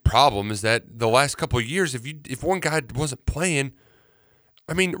your biggest problem. Is that the last couple of years, if one guy wasn't playing,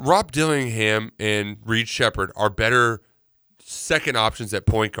 I mean, Rob Dillingham and Reed Shepherd are better second options at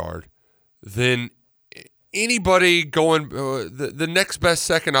point guard than anybody going. The next best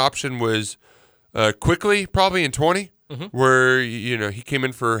second option was Quickly, probably in 20. Where he came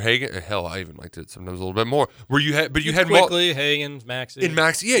in for Hagan. Hell, I even liked it sometimes a little bit more. Where you had Quickly, Hagan, Maxey.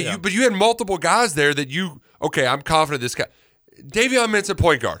 Yeah. But you had multiple guys there that I'm confident this guy. Davion Mintz at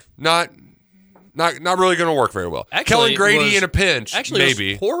point guard, not really going to work very well. Kellen Grady in a pinch,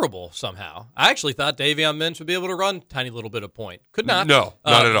 maybe. It was horrible somehow. I actually thought Davion Mintz would be able to run a tiny little bit of point. Could not. No,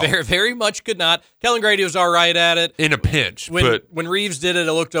 not at all. Very, very much could not. Kellen Grady was all right at it. In a pinch. When Reeves did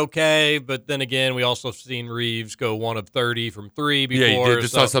it looked okay, but then again, we also seen Reeves go 1 of 30 from 3 before. Yeah, you did.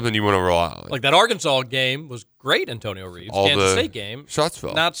 It's not something you want to rely on. Like that Arkansas game was great, Antonio Reeves. Kansas State game, shots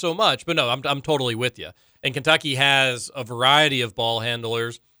fell. Not so much. But no, I'm totally with you. And Kentucky has a variety of ball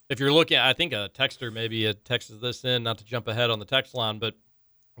handlers. If you're looking, I think a texter maybe texted this in, not to jump ahead on the text line, but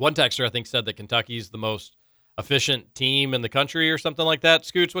one texter I think said that Kentucky's the most efficient team in the country or something like that.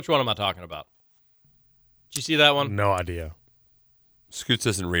 Scoots, which one am I talking about? Did you see that one? No idea. Scoots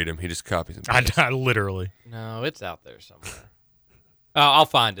doesn't read him. He just copies them. I literally. No, it's out there somewhere. I'll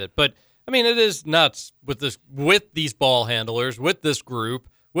find it. But, I mean, it is nuts with these ball handlers, with this group,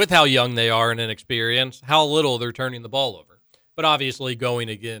 with how young they are and inexperienced, how little they're turning the ball over. But obviously going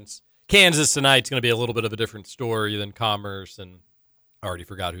against Kansas tonight is going to be a little bit of a different story than Commerce, and I already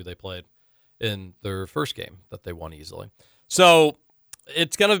forgot who they played in their first game that they won easily. So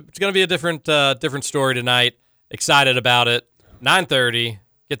it's gonna be a different story tonight. Excited about it. 9:30.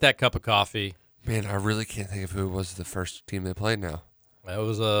 Get that cup of coffee. Man, I really can't think of who was the first team they played now. It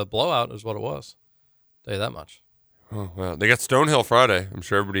was a blowout is what it was. I'll tell you that much. Oh, well, they got Stonehill Friday. I'm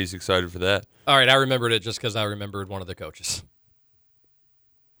sure everybody's excited for that. All right, I remembered it just because I remembered one of the coaches.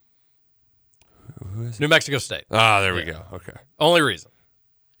 Who is it? New Mexico State. There we go. Okay. Only reason.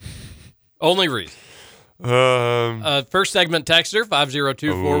 First segment texter,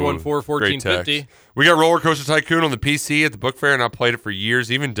 502-414-1450. We got Roller Coaster Tycoon on the PC at the book fair, and I played it for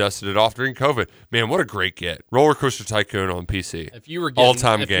years, even dusted it off during COVID. Man, what a great get. Roller Coaster Tycoon on PC. If you were getting,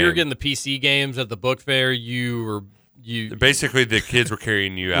 all-time game. If you were getting the PC games at the book fair, basically the kids were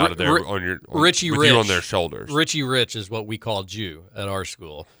carrying you out of there with you on their shoulders. Richie Rich is what we called you at our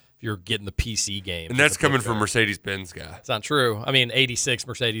school. You're getting the PC game. And that's coming from Mercedes-Benz guy. It's not true. I mean, 86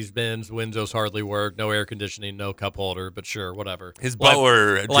 Mercedes-Benz, windows hardly work, no air conditioning, no cup holder, but sure, whatever. His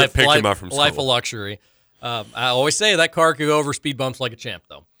butler picked him up from school. Life of luxury. I always say that car could go over speed bumps like a champ,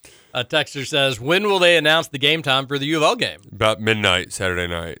 though. Texter says, when will they announce the game time for the U of L game? About midnight, Saturday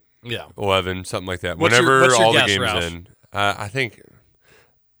night. Yeah. 11, something like that. What's Whenever your all guess, the games Roush? in. I think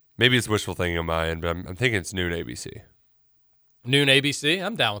maybe it's wishful thinking on my end, but I'm thinking it's noon ABC. Noon ABC?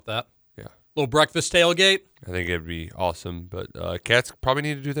 I'm down with that. Yeah. Little breakfast tailgate? I think it'd be awesome, but Cats probably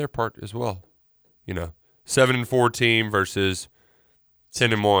need to do their part as well. 7-4 team versus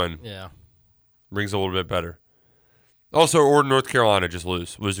 10-1. Yeah. Rings a little bit better. Also, or North Carolina just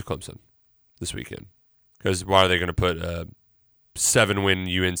lose to Clemson this weekend. Because why are they going to put a 7-win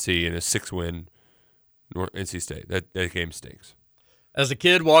UNC and a 6-win NC State? That game stinks. As a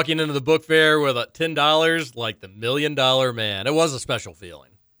kid walking into the book fair with $10, like the $1 million man, it was a special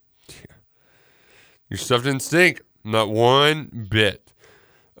feeling. Yeah. Your stuff didn't stink. Not one bit.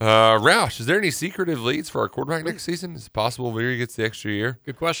 Roush, is there any secretive leads for our quarterback next season? Is it possible Leary gets the extra year?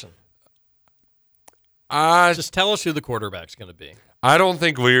 Good question. Just tell us who the quarterback's going to be. I don't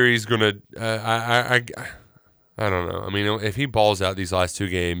think Leary's going to I don't know. I mean, if he balls out these last 2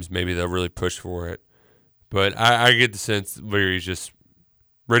 games, maybe they'll really push for it. But I get the sense that Leary's just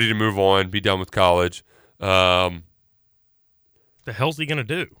ready to move on, be done with college. The hell's he going to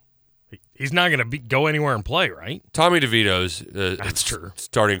do? He's not going to go anywhere and play, right? Tommy DeVito's that's true.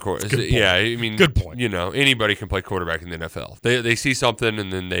 Starting quarterback. Yeah, I mean, good point. You know, anybody can play quarterback in the NFL. They see something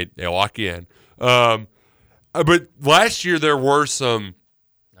and then they lock you in. But last year there were some.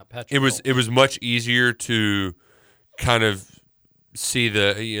 It was much easier to kind of see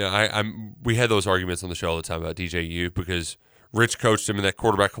we had those arguments on the show all the time about DJU because Rich coached him in that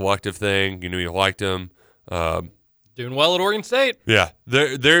quarterback collective thing. You knew you liked him. Doing well at Oregon State. Yeah,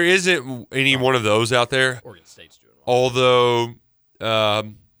 there isn't any one of those out there. Oregon State's doing well. Although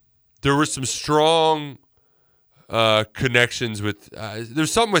there were some strong connections with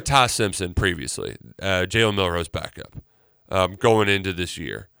there's something with Ty Simpson previously, Jalen Milroe's backup, going into this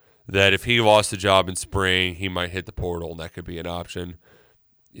year, that if he lost the job in spring, he might hit the portal, and that could be an option.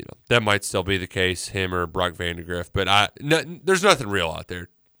 You know, that might still be the case, him or Brock Vandegrift, but there's nothing real out there.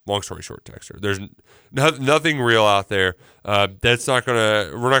 Long story short, Texter, there's nothing real out there. We're not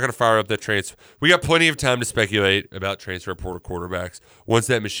gonna fire up that transfer. We got plenty of time to speculate about transfer portal quarterbacks once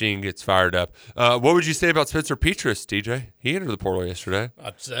that machine gets fired up. What would you say about Spencer Petras, DJ? He entered the portal yesterday.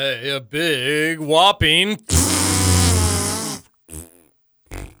 I'd say a big whopping.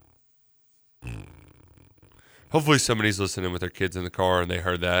 Hopefully somebody's listening with their kids in the car and they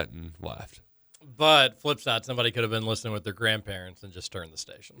heard that and laughed. But flip side, somebody could have been listening with their grandparents and just turned the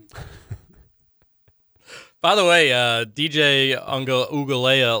station. By the way, DJ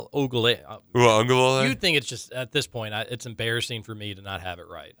Ugalea, you'd think it's just, at this point, it's embarrassing for me to not have it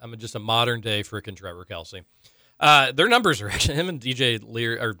right. I'm just a modern-day frickin' Trevor Kelsey. Their numbers are actually, him and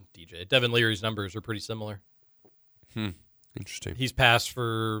Devin Leary's numbers are pretty similar. Interesting. He's passed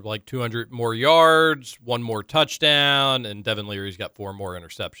for like 200 more yards, 1 more touchdown, and Devin Leary's got 4 more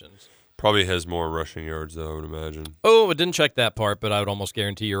interceptions. Probably has more rushing yards, though, I would imagine. Oh, I didn't check that part, but I would almost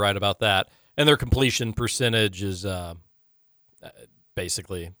guarantee you're right about that. And their completion percentage is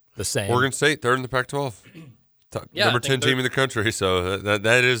basically the same. Oregon State, 3rd in the Pac-12. Number 10 team in the country, so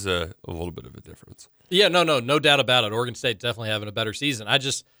that is a little bit of a difference. Yeah, no doubt about it. Oregon State definitely having a better season. I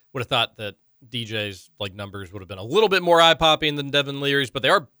just would have thought that DJ's numbers would have been a little bit more eye-popping than Devin Leary's, but they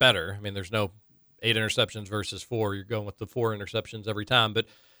are better. I mean, there's no 8 interceptions versus 4. You're going with the 4 interceptions every time, but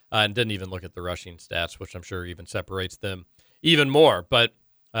and didn't even look at the rushing stats, which I'm sure even separates them even more. But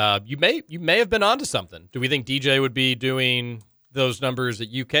you may have been onto something. Do we think DJ would be doing those numbers at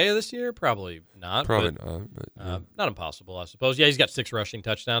UK this year? Probably not. Probably not. But, not impossible, I suppose. Yeah, he's got 6 rushing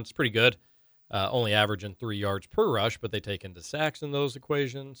touchdowns. It's pretty good. Only averaging 3 yards per rush, but they take into sacks in those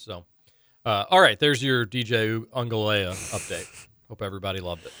equations. So, all right, there's your DJ Ugalea update. Hope everybody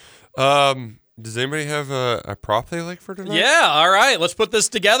loved it. Does anybody have a prop they like for tonight? Yeah, all right. Let's put this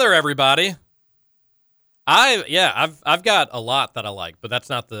together, everybody. I've got a lot that I like, but that's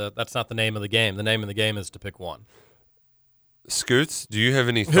not the name of the game. The name of the game is to pick one. Scoots, do you have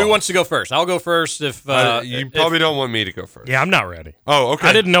any thoughts? Who wants to go first? I'll go first if you probably don't want me to go first. Yeah, I'm not ready. Oh, okay.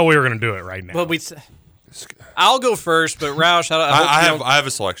 I didn't know we were going to do it right now. Well, I'll go first, but Roush, I have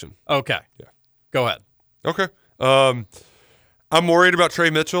a selection. Okay. Yeah. Go ahead. Okay. I'm worried about Trey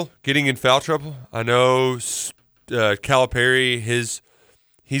Mitchell getting in foul trouble. I know Calipari,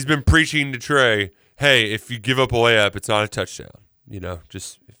 he's been preaching to Trey, hey, if you give up a layup, it's not a touchdown. You know,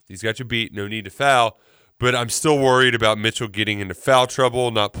 just if he's got you beat, no need to foul. But I'm still worried about Mitchell getting into foul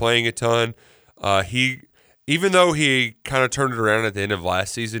trouble, not playing a ton. Even though he kind of turned it around at the end of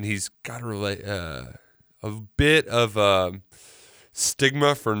last season, he's got a bit of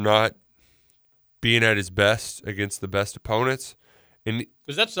stigma for not being at his best against the best opponents. And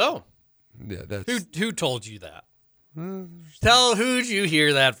is that so? Yeah, that's who told you that? Who'd you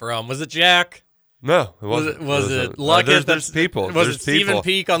hear that from? Was it Jack? No, it wasn't. Was it Luckett? There's people. Was it Stephen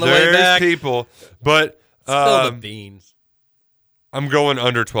Peak on the way back? There's people, but still the beans. I'm going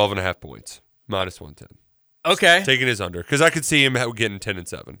under 12.5 points, minus 110. Okay, taking his under because I could see him getting 10 and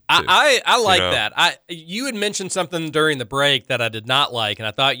 7. I like that. You had mentioned something during the break that I did not like, and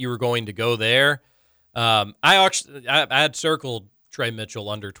I thought you were going to go there. I had circled Trey Mitchell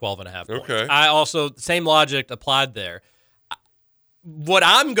under 12.5 points. Okay. I also, same logic applied there. What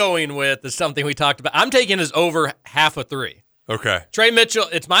I'm going with is something we talked about. I'm taking his over half a 3. Okay. Trey Mitchell,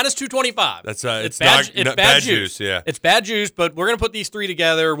 it's minus 225. That's it's bad juice. Yeah. It's bad juice, but we're gonna put these 3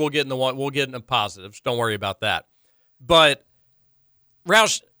 together. We'll get into positives. Don't worry about that. But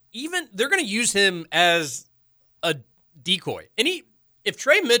Roush, even they're gonna use him as a decoy. If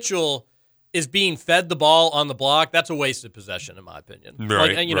Trey Mitchell is being fed the ball on the block, that's a wasted possession, in my opinion.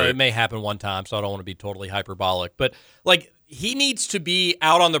 Right, It may happen one time, so I don't want to be totally hyperbolic. But, he needs to be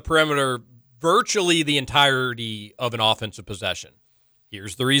out on the perimeter virtually the entirety of an offensive possession.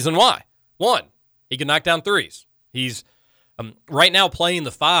 Here's the reason why. 1, he can knock down threes. He's right now playing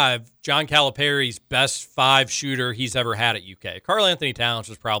the 5, John Calipari's best 5 shooter he's ever had at UK. Karl Anthony Towns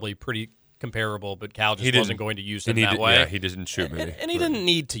was probably pretty comparable, but Cal just wasn't going to use him that way. Yeah, he didn't shoot many. And he didn't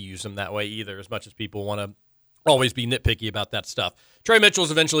need to use him that way either, as much as people want to always be nitpicky about that stuff. Trey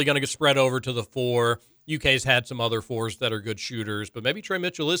Mitchell's eventually going to get spread over to the 4. UK's had some other 4s that are good shooters, but maybe Trey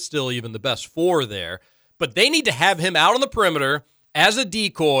Mitchell is still even the best 4 there. But they need to have him out on the perimeter as a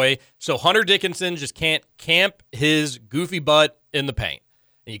decoy so Hunter Dickinson just can't camp his goofy butt in the paint.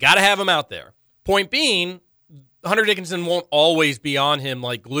 And you got to have him out there. Point being, Hunter Dickinson won't always be on him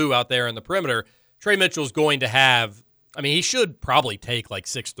like glue out there in the perimeter. Trey Mitchell's going to have, he should probably take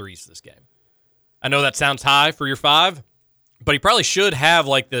 6 threes this game. I know that sounds high for your 5, but he probably should have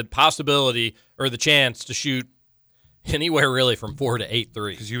the possibility or the chance to shoot anywhere really from 4 to 8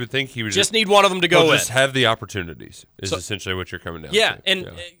 threes. Because you would think he would just need one of them to go in. Just have the opportunities is essentially what you're coming down to. Yeah,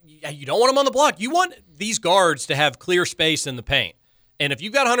 and you don't want him on the block. You want these guards to have clear space in the paint. And if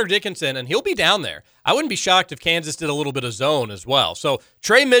you've got Hunter Dickinson, and he'll be down there, I wouldn't be shocked if Kansas did a little bit of zone as well. So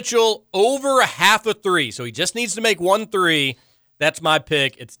Trey Mitchell over a half a 3. So he just needs to make 1 3. That's my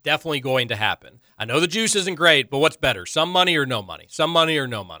pick. It's definitely going to happen. I know the juice isn't great, but what's better, some money or no money? Some money or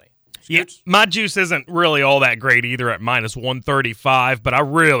no money? Yeah, my juice isn't really all that great either at minus 135, but I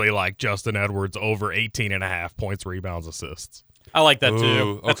really like Justin Edwards over 18.5 points, rebounds, assists. I like that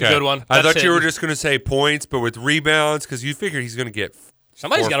too. That's a good one. I thought you were just going to say points, but with rebounds, because you figure he's going to get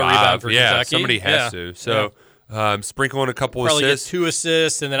somebody's got to rebound for Kentucky. Yeah, somebody has to. So sprinkle in a couple probably assists. Probably get 2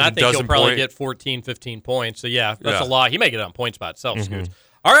 assists, and then I think he'll probably get 14, 15 points. So, that's a lot. He may get it on points by itself, Scoots.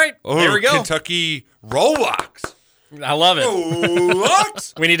 All right, here we go. Kentucky Roblox. I love it.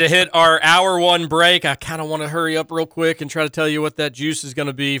 Roblox. We need to hit our hour 1 break. I kind of want to hurry up real quick and try to tell you what that juice is going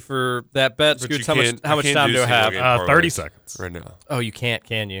to be for that bet. Scoots, how much time do I have? 30 seconds right now. Oh, you can't,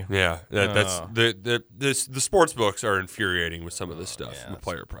 can you? Yeah, that's the sports books are infuriating with some of this stuff. The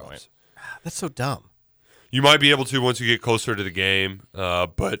player props. That's so dumb. You might be able to once you get closer to the game,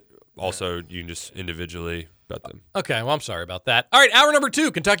 but also you can just individually bet them. Okay, well, I'm sorry about that. All right, hour number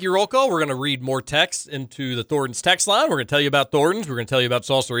 2, Kentucky Roll Call. We're going to read more texts into the Thornton's text line. We're going to tell you about Thornton's. We're going to tell you about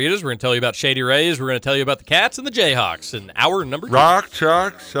Salsaritas. We're going to tell you about Shady Rays. We're going to tell you about the Cats and the Jayhawks in hour number 2. Rock,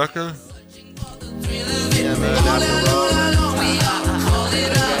 chalk, sucker.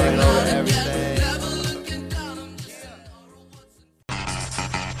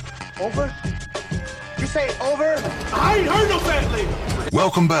 Over? You say over? I ain't heard no bad leader.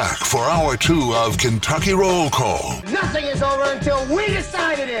 Welcome back for hour 2 of Kentucky Roll Call Nothing is over until we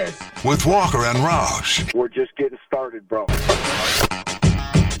decide it is. with Walker and Roush. We're just getting started, bro.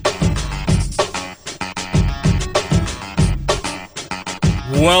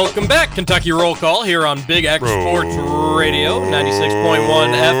 Welcome back, Kentucky Roll Call here on Big X Sports Radio,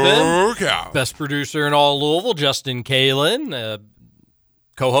 96.1 FM. Best producer in all Louisville, Justin Kalen.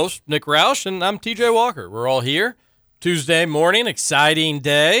 Co-host Nick Roush, and I'm TJ Walker. We're all here. Tuesday morning, exciting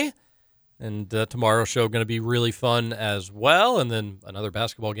day. And tomorrow's show going to be really fun as well. And then another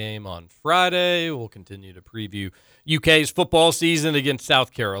basketball game on Friday. We'll continue to preview UK's football season against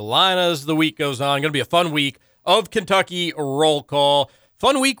South Carolina as the week goes on. Going to be a fun week of Kentucky Roll Call.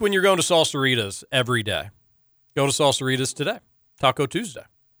 Fun week when you're going to Salsaritas every day. Go to Salsaritas today. Taco Tuesday.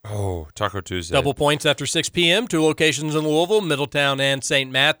 Oh, Taco Tuesday. Double points after 6 p.m., 2 locations in Louisville, Middletown, and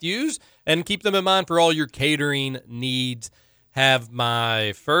St. Matthews. And keep them in mind for all your catering needs. Have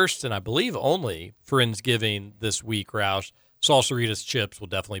my first and I believe only Friendsgiving this week, Roush. Salsaritas chips will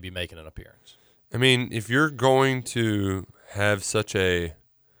definitely be making an appearance. I mean, if you're going to have such a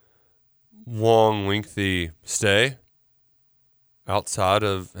long, lengthy stay outside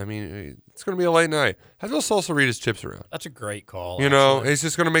of, it's going to be a late night. Have those Salsaritas chips around. That's a great call. It's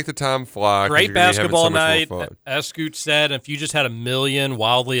just going to make the time fly. Great basketball night. As Scoot said, if you just had a million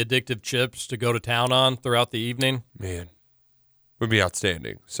wildly addictive chips to go to town on throughout the evening. Man, would be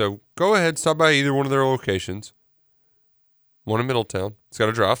outstanding. So go ahead, stop by either one of their locations. One in Middletown. It's got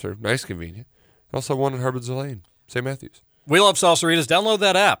a drive-through. Nice, convenient. Also one in Herbert Lane, St. Matthews. We love Salsaritas. Download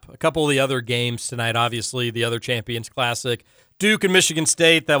that app. A couple of the other games tonight, obviously, the other Champions Classic. Duke and Michigan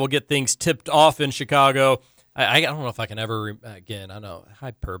State, that will get things tipped off in Chicago. I don't know if I can ever, again, I know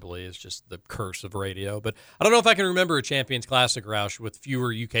hyperbole is just the curse of radio, but I don't know if I can remember a Champions Classic, Roush, with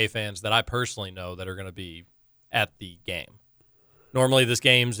fewer UK fans that I personally know that are going to be at the game. Normally this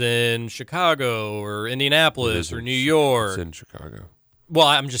game's in Chicago or Indianapolis or New York. It's in Chicago. Well,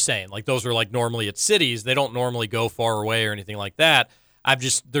 I'm just saying, like, those are like normally at cities. They don't normally go far away or anything like that.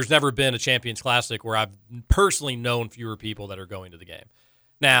 There's never been a Champions Classic where I've personally known fewer people that are going to the game.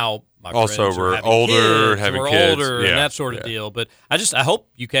 Now, my also friends we're are older, having kids, and that sort of deal. But I hope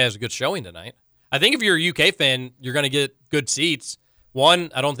UK has a good showing tonight. I think if you're a UK fan, you're going to get good seats.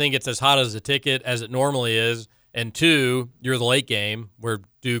 One, I don't think it's as hot as a ticket as it normally is. And two, you're the late game where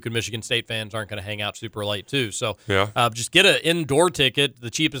Duke and Michigan State fans aren't going to hang out super late too. So just get an indoor ticket, the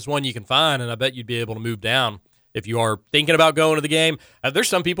cheapest one you can find, and I bet you'd be able to move down if you are thinking about going to the game. There's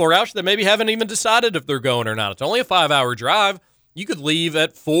some people, Roush, that maybe haven't even decided if they're going or not. It's only a 5-hour drive. You could leave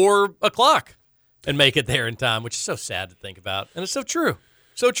at 4 o'clock and make it there in time, which is so sad to think about. And it's so true.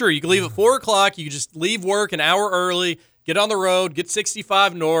 So true. You can leave at 4 o'clock. You can just leave work an hour early, get on the road, get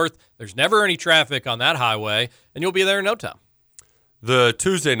 65 north. There's never any traffic on that highway, and you'll be there in no time. The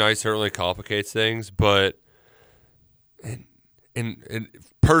Tuesday night certainly complicates things, but and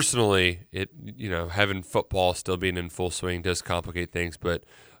personally, having football still being in full swing does complicate things. But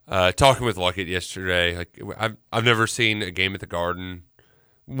talking with Luckett yesterday, like I've never seen a game at the Garden.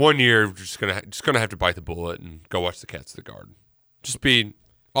 One year, just gonna have to bite the bullet and go watch the Cats at the Garden. Just be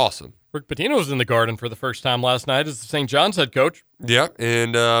awesome. Rick Pitino was in the Garden for the first time last night as the St. John's head coach. Yeah,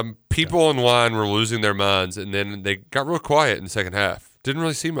 and people in line were losing their minds, and then they got real quiet in the second half. Didn't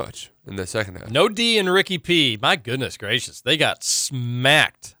really see much in the second half. No D and Ricky P. My goodness gracious. They got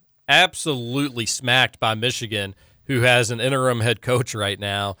smacked, absolutely smacked by Michigan, who has an interim head coach right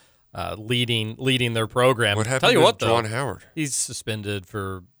now leading their program. What happened Tell you to what, though, John Howard? He's suspended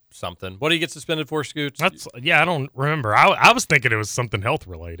for something. What did he get suspended for, Scoots? I don't remember. I was thinking it was something health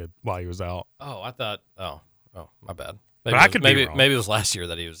related while he was out. Oh, I thought. Oh, my bad. But I could be wrong. Maybe it was last year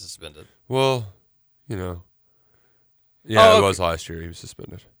that he was suspended. Well, it was last year he was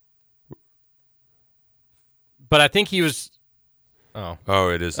suspended. But I think he was. Oh,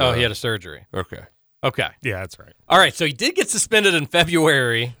 it is. He had a surgery. Okay. Yeah, that's right. All right, so he did get suspended in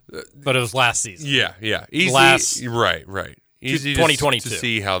February, but it was last season. Yeah. Easy. Right. Easy 2022. to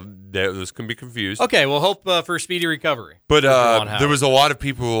see how those can be confused. Okay, well, hope for a speedy recovery. But there was a lot of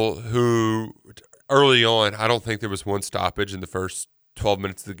people who, early on, I don't think there was one stoppage in the first 12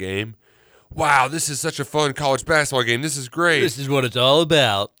 minutes of the game. Wow, this is such a fun college basketball game. This is great. This is what it's all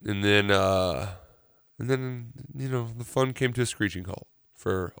about. And then the fun came to a screeching halt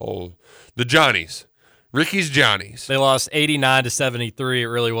for all the Johnnies. Ricky's Johnnies. They lost 89-73. It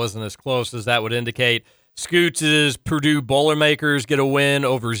really wasn't as close as that would indicate. Scoots' Purdue Boilermakers get a win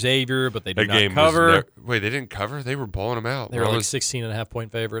over Xavier, but they did not cover. They didn't cover? They were balling them out. They were like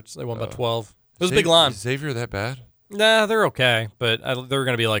 16.5-point favorites. They won by 12. It was a big line. Is Xavier that bad? Nah, they're okay, but they're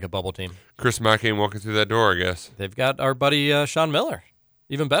going to be like a bubble team. Chris Mack ain't walking through that door, I guess. They've got our buddy Sean Miller,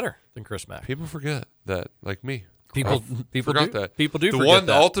 even better than Chris Mack. People forget that, like me. People forgot do. that. People do.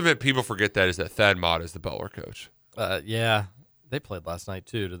 The ultimate people forget that is that Thad Mott is the Butler coach. Yeah, they played last night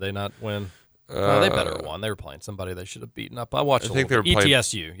too. Did they not win? They better have won. They were playing somebody they should have beaten up. I watched. I think they were playing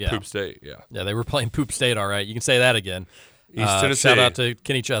ETSU. Yeah, Poop State. Yeah, they were playing Poop State. All right, you can say that again. East Tennessee. Shout out to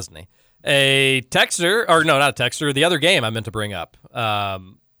Kenny Chesney. A texter, or no, not a texter. The other game I meant to bring up,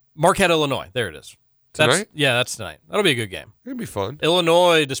 Marquette, Illinois. There it is. Tonight? That's tonight. That'll be a good game. It'll be fun.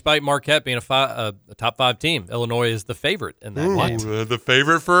 Illinois, despite Marquette being a top 5 team, Illinois is the favorite in that game. The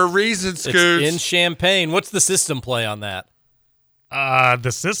favorite for a reason, Scoots. It's in Champaign. What's the system play on that?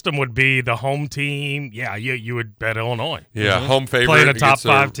 The system would be the home team. Yeah, you would bet Illinois. Yeah, home favorite. Playing a top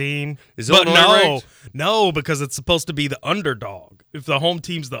 5 team. Is Illinois ranked? No, because it's supposed to be the underdog. If the home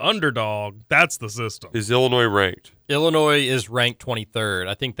team's the underdog, that's the system. Is Illinois ranked? Illinois is ranked 23rd.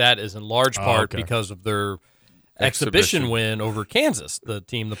 I think that is in large part because of their exhibition win over Kansas, the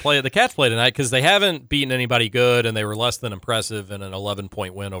team the Cats play tonight, because they haven't beaten anybody good, and they were less than impressive in an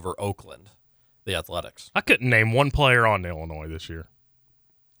 11-point win over Oakland, the Athletics. I couldn't name one player on Illinois this year.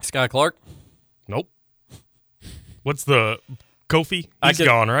 Sky Clark? Nope. What's the Kofi? He's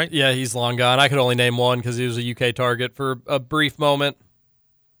gone, right? Yeah, he's long gone. I could only name one because he was a UK target for a brief moment.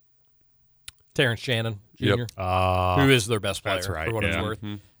 Terrence Shannon Jr., who is their best player for what it's worth.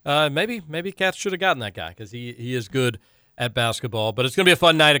 Maybe Cats should have gotten that guy because he is good at basketball. But it's going to be a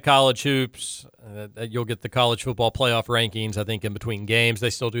fun night of college hoops. You'll get the college football playoff rankings, I think, in between games. They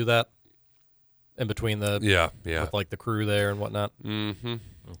still do that? in between the with like the crew there and whatnot. Mm-hmm.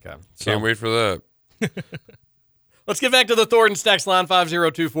 Okay, Can't wait for that. Let's get back to the Thornton's text line,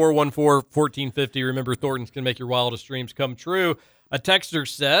 502-414-1450. Remember, Thornton's can make your wildest dreams come true. A texter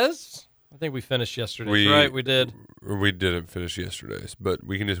says, I think we finished yesterday's, right? We did. We didn't finish yesterday's, but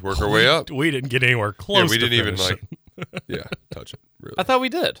we can just work our way up. We didn't get anywhere close. We to didn't even finishing. touch it. Really. I thought we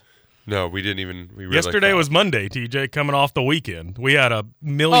did. No, we didn't even. We were Yesterday was Monday, TJ, coming off the weekend. We had a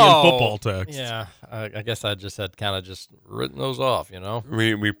million football texts. Yeah, I guess I just had kind of just written those off,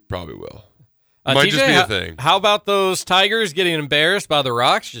 We probably will. TJ, Might just be a thing. How about those Tigers getting embarrassed by the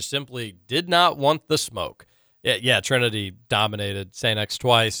Rocks? Just simply did not want the smoke. Yeah, Trinity dominated St. X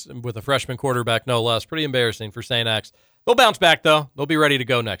twice with a freshman quarterback, no less. Pretty embarrassing for St. X. They'll bounce back, though. They'll be ready to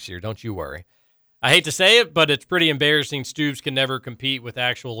go next year. Don't you worry. I hate to say it, but it's pretty embarrassing. Stoops can never compete with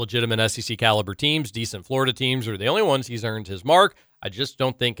actual legitimate SEC caliber teams. Decent Florida teams are the only ones he's earned his mark. I just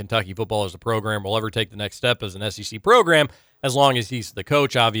don't think Kentucky football as a program will ever take the next step as an SEC program as long as he's the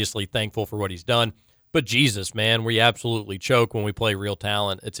coach. Obviously thankful for what he's done. But Jesus, man, we absolutely choke when we play real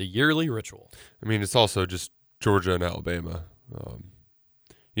talent. It's a yearly ritual. I mean, it's also just Georgia and Alabama.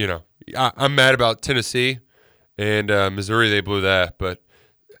 I'm mad about Tennessee and Missouri. They blew that, but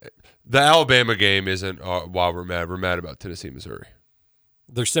the Alabama game isn't why we're mad. We're mad about Tennessee, Missouri.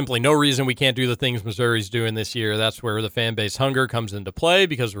 There's simply no reason we can't do the things Missouri's doing this year. That's where the fan base hunger comes into play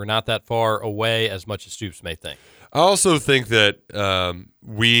because we're not that far away as much as Stoops may think. I also think that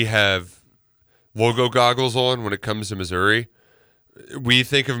we have logo goggles on when it comes to Missouri. We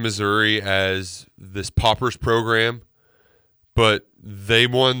think of Missouri as this paupers program, but they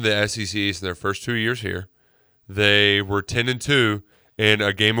won the SEC in their first 2 years here. They were 10-2 and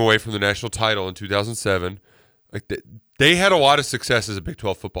a game away from the national title in 2007. Like they had a lot of success as a Big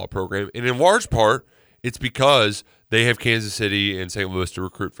 12 football program, and in large part, it's because they have Kansas City and St. Louis to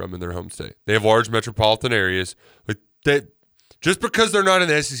recruit from in their home state. They have large metropolitan areas. Like that, just because they're not in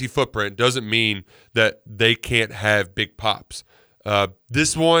the SEC footprint doesn't mean that they can't have big pops.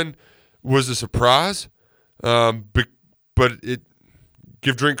 This one was a surprise, but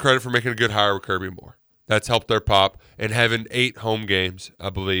give Drink credit for making a good hire with Kirby Moore. That's helped their pop and having 8 home games, I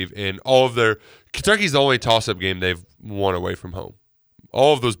believe, and all of their Kentucky's the only toss-up game they've won away from home.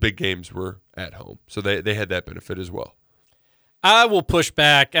 All of those big games were at home, so they had that benefit as well. I will push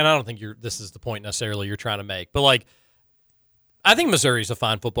back, and I don't think this is the point necessarily you're trying to make, but I think Missouri's a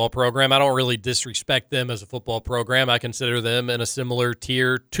fine football program. I don't really disrespect them as a football program. I consider them in a similar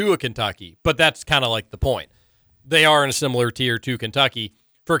tier to a Kentucky, but that's kind of like the point. They are in a similar tier to Kentucky.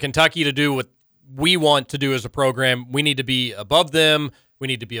 For Kentucky to do what we want to do as a program, we need to be above them. We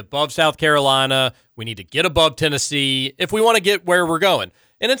need to be above South Carolina. We need to get above Tennessee if we want to get where we're going.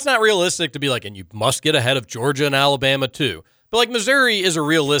 And it's not realistic to be and you must get ahead of Georgia and Alabama too. But Missouri is a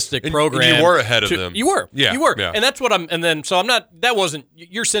realistic program. And you were ahead of them. You were. Yeah. You were. Yeah. And that's what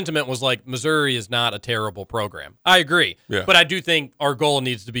your sentiment was Missouri is not a terrible program. I agree. Yeah. But I do think our goal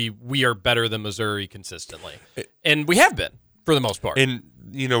needs to be we are better than Missouri consistently. And we have been for the most part. And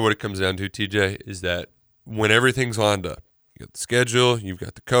you know what it comes down to, TJ, is that when everything's lined up, you got the schedule, you've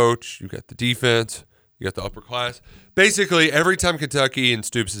got the coach, you've got the defense, you got the upper class. Basically, every time Kentucky and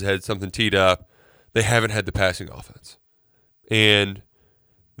Stoops has had something teed up, they haven't had the passing offense. And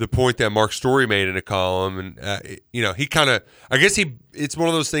the point that Mark Story made in a column, and he kind of, I guess it's one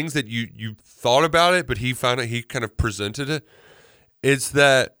of those things that you thought about it, but he kind of presented it. It's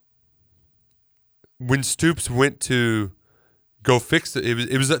that when Stoops went to go fix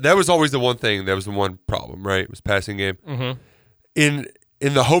it, that was always the one thing, that was the one problem, right? It was passing game. Mm-hmm. In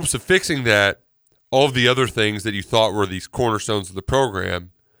the hopes of fixing that, all of the other things that you thought were these cornerstones of the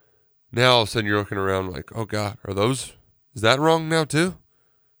program, now all of a sudden you're looking around like, oh God, is that wrong now too?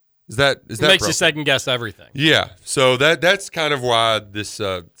 Is that it makes you second guess everything. Yeah. So that's kind of why this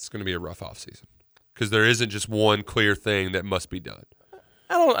it's going to be a rough offseason, because there isn't just one clear thing that must be done.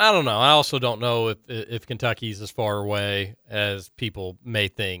 I don't know. I also don't know if Kentucky's as far away as people may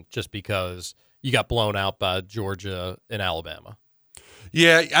think just because you got blown out by Georgia and Alabama.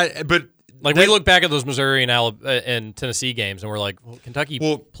 Yeah, but we look back at those Missouri and Tennessee games, and we're like, well, Kentucky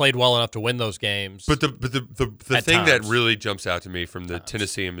played well enough to win those games. But the thing that really jumps out to me from the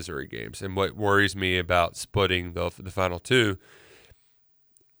Tennessee and Missouri games, and what worries me about splitting the final two,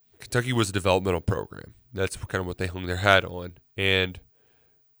 Kentucky was a developmental program. That's kind of what they hung their hat on. And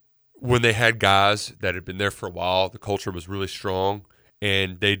when they had guys that had been there for a while, the culture was really strong,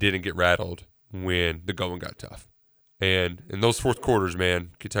 and they didn't get rattled when the going got tough. And in those fourth quarters, man,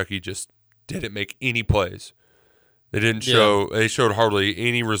 Kentucky just didn't make any plays. They didn't show. They showed hardly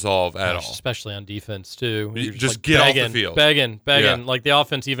any resolve at all, especially on defense too. You You're just like get begging, off the field, begging. Yeah. Like the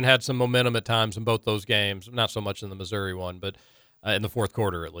offense even had some momentum at times in both those games. Not so much in the Missouri one, but in the fourth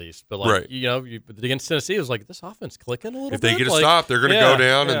quarter at least. But like against Tennessee, it was like this offense clicking a little bit. If they get a stop, they're going to go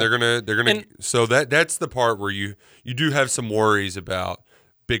down, and they're going to. So that's the part where you do have some worries about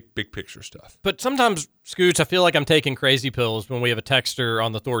big picture stuff. But sometimes, Scoots, I feel like I'm taking crazy pills when we have a texter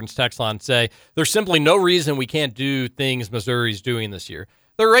on the Thornton's text line say there's simply no reason we can't do things Missouri's doing this year.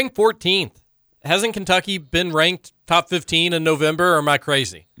 They're ranked 14th. Hasn't Kentucky been ranked top 15 in November, or am I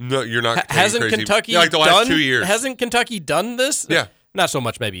crazy? No, you're not. Hasn't crazy. Kentucky like the last 2 years? Hasn't Kentucky done this? Yeah. Not so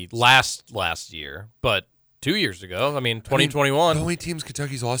much maybe last year, but 2 years ago. I mean, 2021. The only teams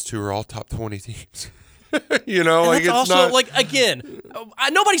Kentucky's lost to are all top 20 teams. You know, and like that's it's also not, like again,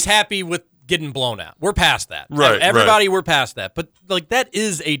 nobody's happy with getting blown out. We're past that. Right. Everybody, we're past that. But like that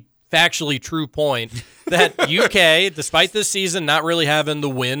is a factually true point that UK, despite this season not really having the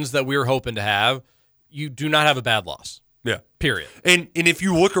wins that we were hoping to have, you do not have a bad loss. Yeah. Period. And if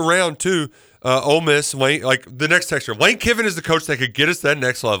you look around too, Ole Miss, Lane, like the next texture, Lane Kiffin is the coach that could get us to that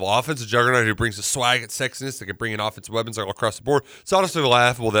next level. Offensive juggernaut who brings the swag and sexiness that can bring in offensive weapons all across the board. It's honestly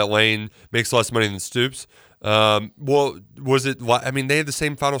laughable that Lane makes less money than Stoops. Well, was it? I mean, they had the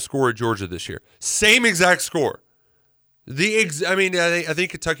same final score at Georgia this year. Same exact score. I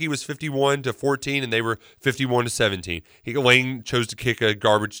think Kentucky was 51-14, and they were 51-17. Lane chose to kick a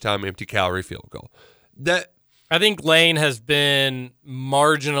garbage time, empty calorie field goal. I think Lane has been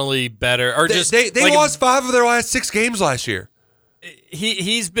marginally better, or they lost 5 of their last 6 games last year.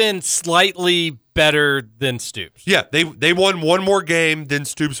 He's been slightly better than Stoops. Yeah, they won one more game than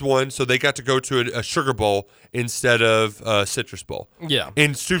Stoops won, so they got to go to a Sugar Bowl instead of Citrus Bowl. Yeah,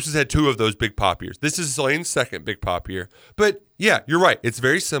 and Stoops has had 2 of those big pop years. This is Lane's second big pop year, but yeah, you're right. It's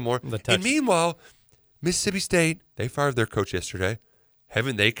very similar. And meanwhile, Mississippi State, they fired their coach yesterday.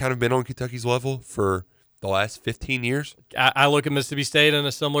 Haven't they kind of been on Kentucky's level for the last 15 years? I look at Mississippi State in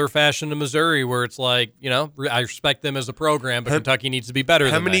a similar fashion to Missouri, where it's like, I respect them as a program, but Kentucky needs to be better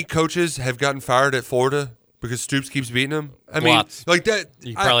than that. How many coaches have gotten fired at Florida because Stoops keeps beating them? I mean, lots. Like that.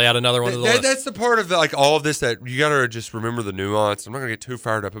 You probably add another one to the list. That's the part of all of this that you got to just remember the nuance. I'm not going to get too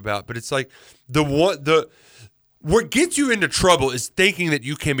fired up about, but it's like what gets you into trouble is thinking that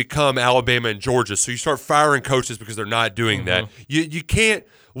you can become Alabama and Georgia. So you start firing coaches because they're not doing that. You can't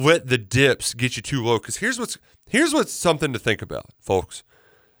let the dips get you too low, because here's what's something to think about, folks.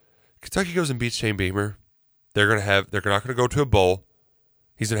 Kentucky goes and beats Shane Beamer. They're not going to go to a bowl.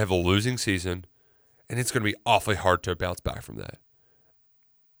 He's going to have a losing season, and it's going to be awfully hard to bounce back from that.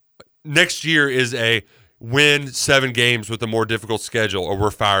 Next year is a win 7 games with a more difficult schedule, or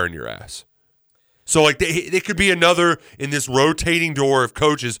we're firing your ass. So, like, it could be another in this rotating door of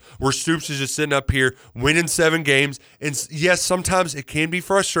coaches where Stoops is just sitting up here winning 7 games. And, yes, sometimes it can be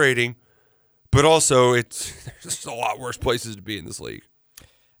frustrating, but also there's just a lot worse places to be in this league.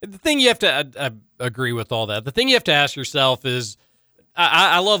 The thing you have to I agree with all that. The thing you have to ask yourself is,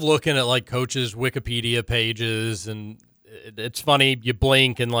 I love looking at, like, coaches' Wikipedia pages, and it's funny. You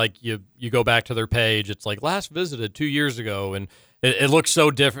blink and, like, you go back to their page. It's like, last visited 2 years ago, and it looks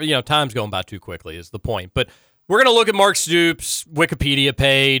so different. Time's going by too quickly is the point. But we're going to look at Mark Stoops' Wikipedia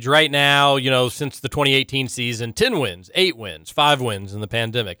page right now. Since the 2018 season, 10 wins, 8 wins, 5 wins in the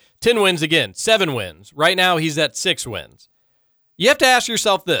pandemic. 10 wins again, 7 wins. Right now, he's at 6 wins. You have to ask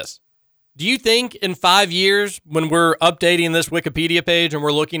yourself this. Do you think in 5 years, when we're updating this Wikipedia page and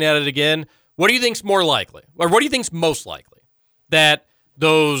we're looking at it again, what do you think's more likely? Or what do you think's most likely? That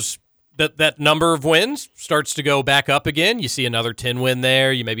that number of wins starts to go back up again. You see another 10 win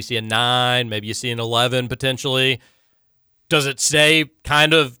there. You maybe see a 9. Maybe you see an 11 potentially. Does it stay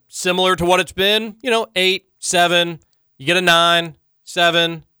kind of similar to what it's been? 8, 7. You get a 9,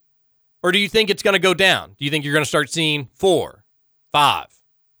 7. Or do you think it's going to go down? Do you think you're going to start seeing 4, 5,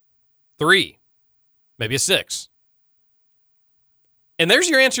 3, maybe a 6? And there's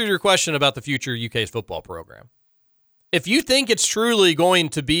your answer to your question about the future UK's football program. If you think it's truly going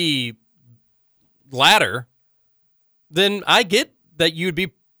to be latter, then I get that you'd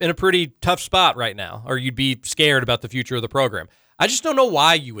be in a pretty tough spot right now, or you'd be scared about the future of the program. I just don't know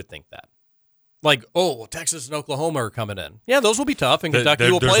why you would think that. Like, Texas and Oklahoma are coming in. Yeah, those will be tough, and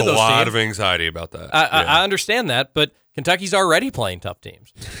Kentucky will play those teams. There's a lot of anxiety about that. I understand that, but Kentucky's already playing tough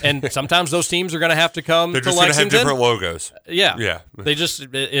teams, and sometimes those teams are going to have to come to Lexington. They're just going to have different logos. Yeah. They just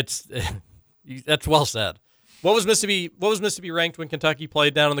that's well said. What was Mississippi ranked when Kentucky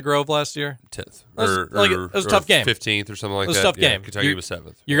played down in the Grove last year? 10th. It was a tough game. 15th or something like that. It was a tough game. Kentucky was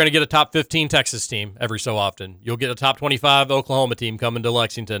 7th. You're going to get a top 15 Texas team every so often. You'll get a top 25 Oklahoma team coming to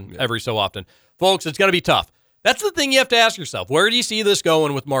Lexington every so often. Folks, it's going to be tough. That's the thing you have to ask yourself. Where do you see this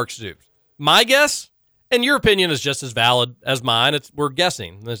going with Mark Stoops? My guess, and your opinion is just as valid as mine. We're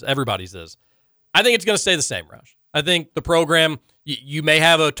guessing. Everybody's is. I think it's going to stay the same, Roush. I think the program, you may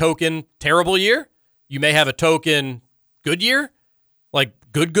have a token terrible year. You may have a token good year, like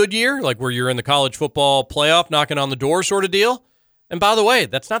good year, like where you're in the college football playoff knocking on the door sort of deal. And by the way,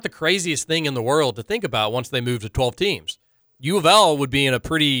 that's not the craziest thing in the world to think about once they move to 12 teams. U of L would be in a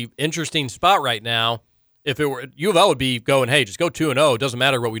pretty interesting spot right now. If it were, U of L would be going, hey, just go 2-0. It doesn't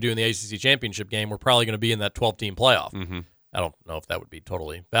matter what we do in the ACC championship game. We're probably going to be in that 12-team playoff. Mm-hmm. I don't know if that would be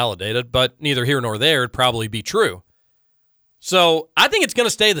totally validated, but neither here nor there. It'd probably be true. So I think it's going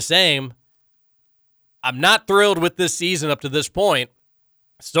to stay the same. I'm not thrilled with this season up to this point.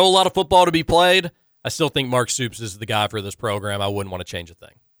 Still a lot of football to be played. I still think Mark Stoops is the guy for this program. I wouldn't want to change a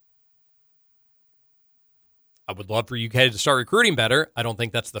thing. I would love for UK to start recruiting better. I don't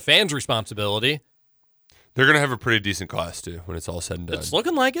think that's the fans' responsibility. They're going to have a pretty decent class, too, when it's all said and done. It's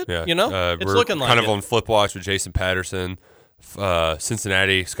looking like it, yeah. It's looking like it. Kind of on flip watch with Jason Patterson,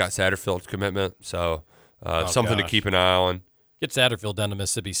 Cincinnati, Scott Satterfield commitment. So something to keep an eye on. Get Satterfield down to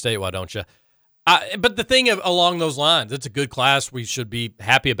Mississippi State, why don't you? But the thing along those lines, it's a good class. We should be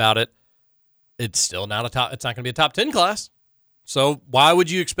happy about it. It's still not it's not going to be a top 10 class. So why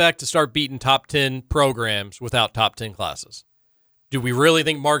would you expect to start beating top 10 programs without top 10 classes? Do we really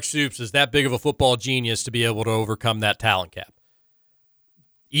think Mark Stoops is that big of a football genius to be able to overcome that talent cap?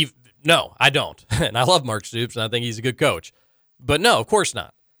 No, I don't. And I love Mark Stoops, and I think he's a good coach. But no, of course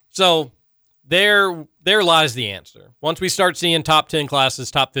not. So there lies the answer. Once we start seeing top 10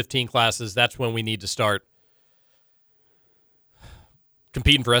 classes, top 15 classes, that's when we need to start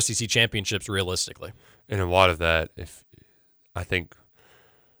competing for SEC championships realistically. And a lot of that,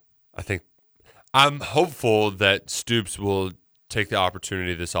 I'm hopeful that Stoops will take the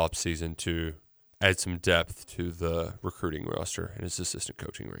opportunity this offseason to add some depth to the recruiting roster and his assistant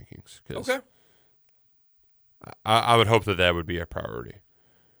coaching rankings. Okay. I would hope that would be a priority.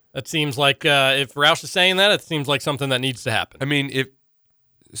 That seems like, if Roush is saying that, it seems like something that needs to happen. I mean, if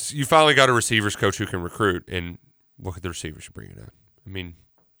you finally got a receivers coach who can recruit, and look at the receivers you're bringing in. I mean,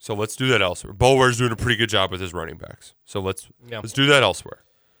 so let's do that elsewhere. Boulware's doing a pretty good job with his running backs. So let's do that elsewhere.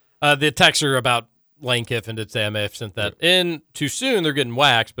 The texter about Lane Kiffin did say I may have sent that in too soon. They're getting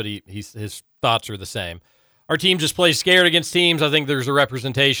waxed, but his thoughts are the same. Our team just plays scared against teams. I think there's a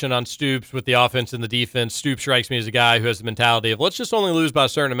representation on Stoops with the offense and the defense. Stoops strikes me as a guy who has the mentality of let's just only lose by a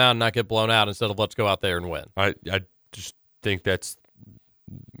certain amount and not get blown out instead of let's go out there and win. I just think that's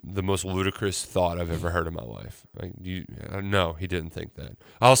the most ludicrous thought I've ever heard in my life. No, he didn't think that.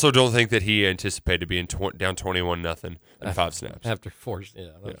 I also don't think that he anticipated being down 21-0 in 5 snaps. After 4,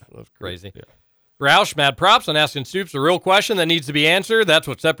 that's crazy. Yeah. Roush, mad props on asking Stoops a real question that needs to be answered. That's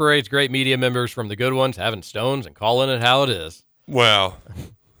what separates great media members from the good ones, having stones and calling it how it is. Well,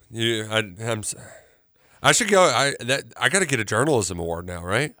 I should go. I got to get a journalism award now,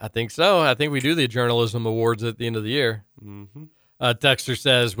 right? I think so. I think we do the journalism awards at the end of the year. Mm-hmm. Texter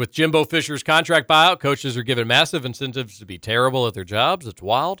says, with Jimbo Fisher's contract buyout, coaches are given massive incentives to be terrible at their jobs. It's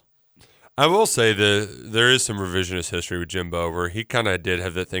wild. I will say there is some revisionist history with Jimbo where he kind of did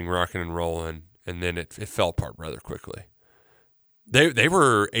have that thing rocking and rolling, and then it fell apart rather quickly. They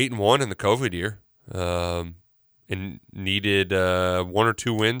were 8-1 in the COVID year, and needed 1 or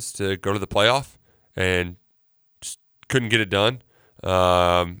 2 wins to go to the playoff, and just couldn't get it done.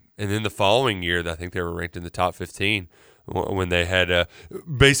 And then the following year, I think they were ranked in the top 15 when they had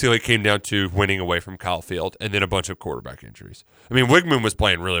basically it came down to winning away from Kyle Field and then a bunch of quarterback injuries. I mean, Wigman was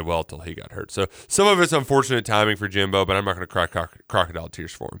playing really well until he got hurt. So some of it's unfortunate timing for Jimbo, but I'm not going to cry crocodile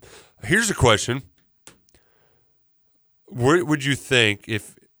tears for him. Here's a question. What would you think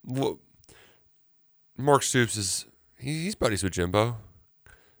if Mark Stoops he's buddies with Jimbo?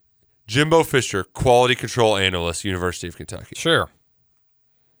 Jimbo Fisher, quality control analyst, University of Kentucky. Sure.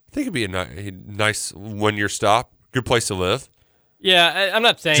 I think it'd be a nice one-year stop. Good place to live. Yeah, I'm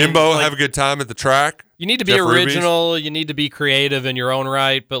not saying Jimbo have a good time at the track. You need to be original. You need to be creative in your own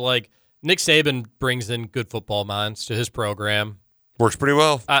right. But like Nick Saban brings in good football minds to his program. Works pretty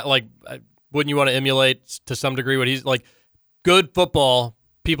well. Wouldn't you want to emulate to some degree what he's like? Good football.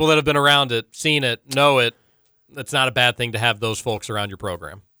 People that have been around it, seen it, know it. That's not a bad thing to have those folks around your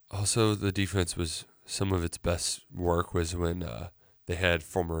program. Also, the defense was some of its best work was when they had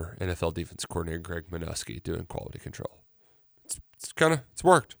former NFL defense coordinator Greg Minuski doing quality control. It's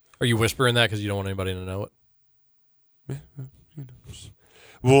worked. Are you whispering that because you don't want anybody to know it?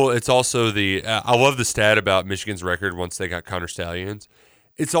 Well, it's also I love the stat about Michigan's record once they got Connor Stallions.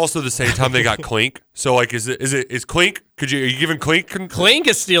 it's also the same time they got Clink. So like, is Clink? Are you giving Clink? Clink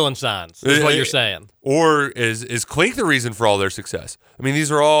is stealing signs. Is what you're saying. Or is Clink the reason for all their success? I mean,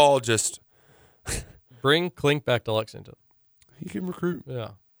 these are all just bring Clink back to Lexington. He can recruit.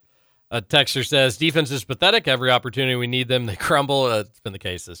 Yeah. A texter says defense is pathetic. Every opportunity we need them, they crumble. It's been the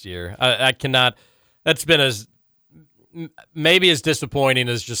case this year. I cannot. That's been maybe as disappointing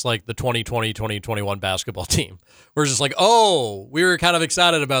as just like the 2020-2021 basketball team. We're just like, oh, we were kind of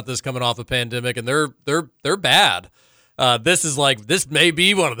excited about this coming off a pandemic, and they're bad. This may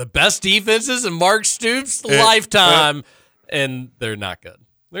be one of the best defenses in Mark Stoops' lifetime, and they're not good.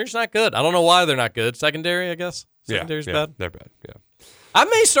 They're just not good. I don't know why they're not good. Secondary, I guess. Secondary's bad. They're bad. Yeah. I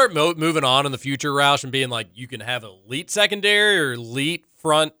may start moving on in the future, Roush, and being like, you can have elite secondary or elite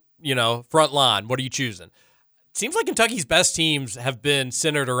front line. What are you choosing? It seems like Kentucky's best teams have been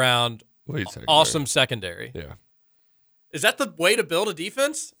centered around awesome secondary. Yeah. Is that the way to build a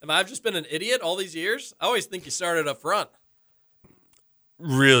defense? Have I just been an idiot all these years? I always think you started up front.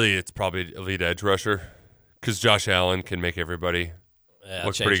 Really, it's probably elite edge rusher because Josh Allen can make everybody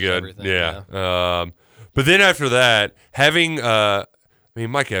look pretty good. Yeah. But then after that, having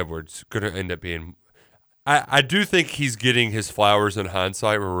Mike Edwards going to end up being. I do think he's getting his flowers in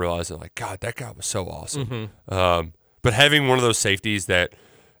hindsight. We're realizing, like, God, that guy was so awesome. Mm-hmm. But having one of those safeties that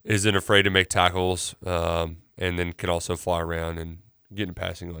isn't afraid to make tackles and then can also fly around and get in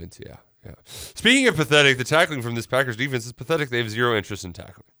passing lanes, yeah. Speaking of pathetic, the tackling from this Packers defense is pathetic. They have zero interest in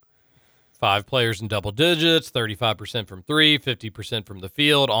tackling. 5 players in double digits, 35% from 3, 50% from the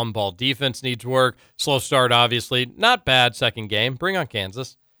field. On-ball defense needs work. Slow start, obviously. Not bad second game. Bring on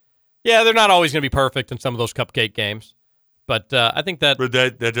Kansas. Yeah, they're not always going to be perfect in some of those cupcake games, but I think that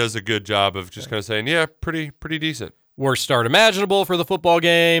does a good job of just kind of saying, yeah, pretty decent. Worst start imaginable for the football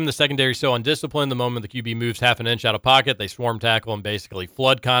game. The secondary so undisciplined. The moment the QB moves half an inch out of pocket, they swarm tackle and basically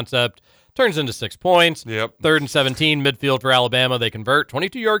flood concept. Turns into 6 points. Yep. 3rd and 17, midfield for Alabama. They convert.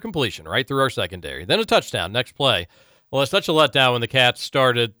 22-yard completion right through our secondary. Then a touchdown. Next play. Well, it's such a letdown when the Cats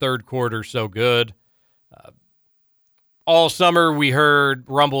started third quarter so good. All summer, we heard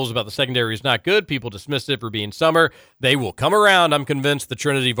rumbles about the secondary is not good. People dismissed it for being summer. They will come around. I'm convinced the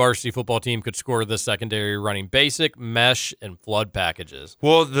Trinity varsity football team could score this secondary running basic, mesh, and flood packages.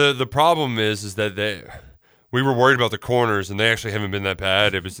 Well, the problem is that we were worried about the corners, and they actually haven't been that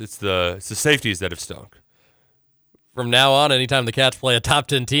bad. It's the safeties that have stunk. From now on, anytime the Cats play a top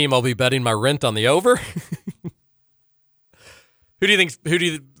 10 team, I'll be betting my rent on the over.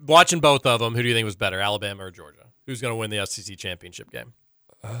 Watching both of them, who do you think was better, Alabama or Georgia? Who's going to win the SEC championship game?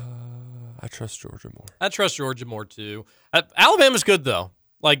 I trust Georgia more. I trust Georgia more, too. Alabama's good, though.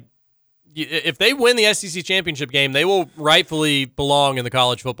 Like, if they win the SEC championship game, they will rightfully belong in the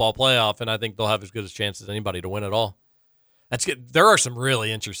college football playoff, and I think they'll have as good a chance as anybody to win it all. That's good. There are some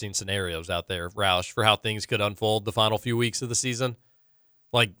really interesting scenarios out there, Roush, for how things could unfold the final few weeks of the season.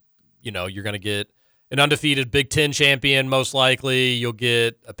 Like, you're going to get an undefeated Big Ten champion, most likely. You'll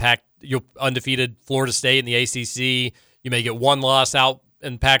get you'll undefeated Florida State in the ACC. You may get one loss out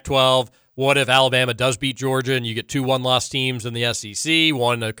in Pac-12. What if Alabama does beat Georgia and you get 2 one-loss teams in the SEC,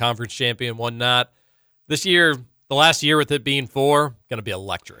 one a conference champion, one not? This year, the last year with it being 4, going to be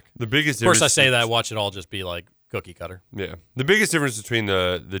electric. The biggest of course, I say that, watch it all just be like cookie cutter. Yeah. The biggest difference between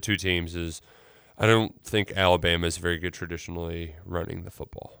the two teams is I don't think Alabama is very good traditionally running the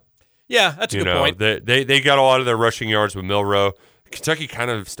football. Yeah, that's a good point. They got a lot of their rushing yards with Milroe. Kentucky kind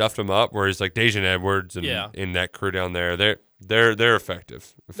of stuffed them up, whereas like Dejan Edwards and in that crew down there, they're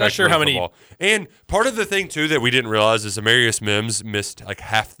effective. Not sure how many. And part of the thing too that we didn't realize is Amarius Mims missed like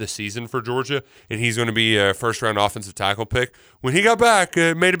half the season for Georgia, and he's going to be a first-round offensive tackle pick. When he got back,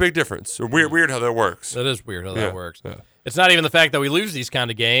 it made a big difference. Weird how that works. That is weird how that works. Yeah. It's not even the fact that we lose these kind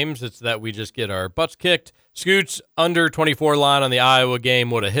of games; it's that we just get our butts kicked. Scoots under 24 line on the Iowa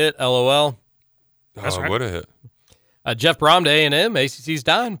game would have hit. LOL. That's right. Would have hit. Jeff Brom to A&M. ACC's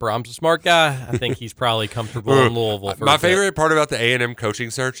dying. Brom's a smart guy. I think he's probably comfortable in Louisville. My favorite part about the A&M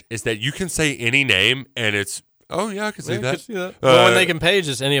coaching search is that you can say any name and it's, I can see that. Well, when they can pay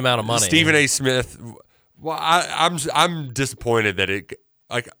just any amount of money. Stephen A. Smith. Well, I'm disappointed that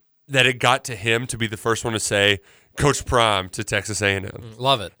it got to him to be the first one to say Coach Prime to Texas A&M.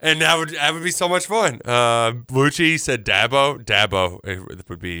 Love it. And that would be so much fun. Lucci said Dabo. Dabo it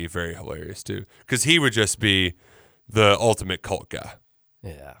would be very hilarious too, because he would just be the ultimate cult guy.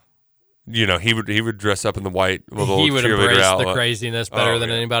 Yeah. He would dress up in the white little he would cheerleader embrace outfit. The craziness better than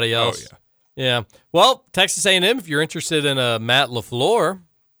anybody else. Oh, yeah. Well, Texas A&M, if you're interested in a Matt LaFleur,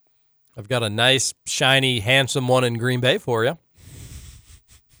 I've got a nice, shiny, handsome one in Green Bay for you.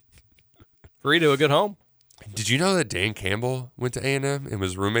 Free to a good home. Did you know that Dan Campbell went to A&M and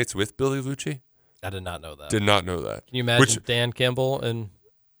was roommates with Billy Lucci? I did not know that. Did not know that. Can you imagine Dan Campbell in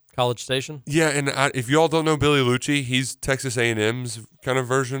College Station? Yeah, and if you all don't know Billy Lucci, he's Texas A&M's kind of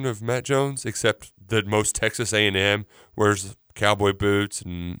version of Matt Jones, except that most Texas A&M wears cowboy boots,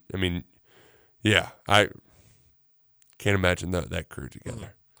 and I mean, yeah, I can't imagine that crew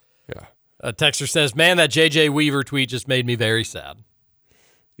together. Yeah. A texter says, "Man, that JJ Weaver tweet just made me very sad."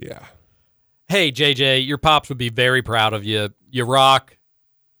 Yeah. Hey, JJ, your pops would be very proud of you. You rock.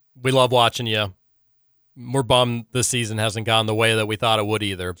 We love watching you. We're bummed this season hasn't gone the way that we thought it would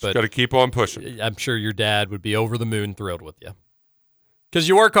either. But got to keep on pushing. I'm sure your dad would be over the moon thrilled with you because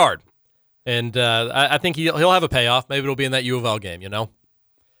you work hard. And I think he'll have a payoff. Maybe it'll be in that U of L game, you know?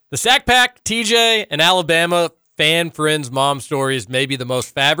 The Sack Pack, TJ, and Alabama fan friends' mom story is maybe the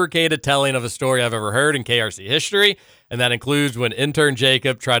most fabricated telling of a story I've ever heard in KRC history, and that includes when intern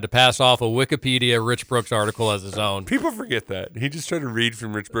Jacob tried to pass off a Wikipedia Rich Brooks article as his own. People forget that. He just tried to read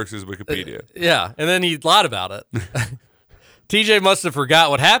from Rich Brooks' Wikipedia. Yeah, and then he lied about it. TJ must have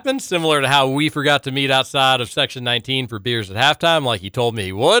forgot what happened, similar to how we forgot to meet outside of Section 19 for beers at halftime like he told me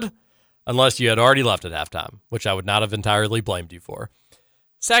he would, unless you had already left at halftime, which I would not have entirely blamed you for.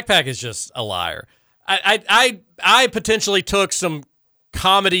 Sack Pack is just a liar. I potentially took some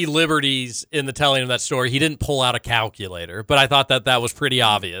comedy liberties in the telling of that story. He didn't pull out a calculator, but I thought that was pretty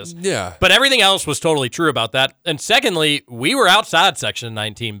obvious. Yeah. But everything else was totally true about that. And secondly, we were outside Section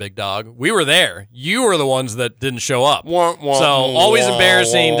 19, big dog. We were there. You were the ones that didn't show up. So always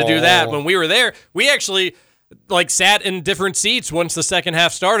embarrassing to do that. When we were there, we actually sat in different seats once the second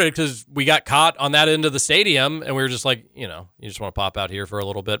half started because we got caught on that end of the stadium, and we were just like, you just want to pop out here for a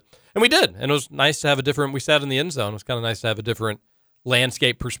little bit. And we did. And it was nice to have we sat in the end zone. It was kind of nice to have a different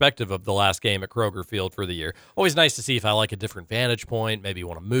landscape perspective of the last game at Kroger Field for the year. Always nice to see if I like a different vantage point, maybe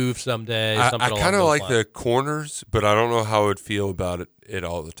want to move someday. I kind of like the corners, but I don't know how I would feel about it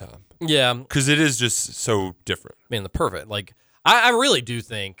all the time. Yeah. Because it is just so different. I mean, the perfect. I really do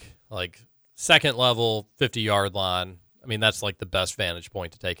think, second level, 50-yard line, I mean, that's the best vantage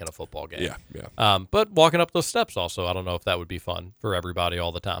point to take in a football game. Yeah. But walking up those steps also, I don't know if that would be fun for everybody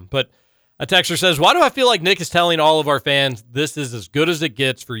all the time. But a texter says, why do I feel like Nick is telling all of our fans this is as good as it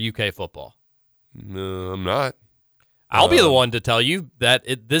gets for UK football? No, I'm not. I'll be the one to tell you that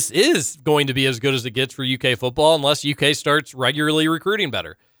this is going to be as good as it gets for UK football unless UK starts regularly recruiting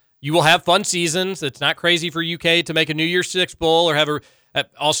better. You will have fun seasons. It's not crazy for UK to make a New Year's Six bowl or have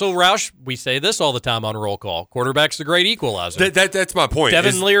also, Roush, we say this all the time on roll call. Quarterback's the great equalizer. That's my point.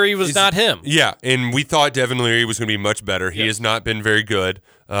 Devin Leary was not him. Yeah, and we thought Devin Leary was going to be much better. He has not been very good.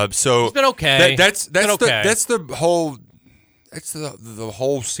 So he's been okay. That's the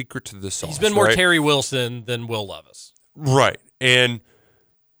whole secret to the sauce. He's been more Terry Wilson than Will Levis. Right, and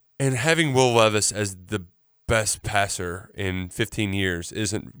having Will Levis as the best passer in 15 years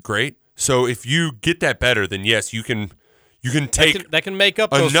isn't great. So if you get that better, then yes, you can take that can make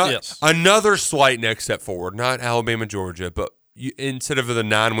up those another slight next step forward. Not Alabama, Georgia, but instead of the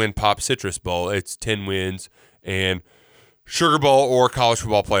 9-win Pop Citrus Bowl, it's 10 wins and Sugar Bowl or college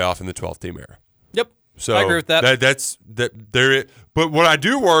football playoff in the 12th team era. Yep, so I agree with that. That's there. But what I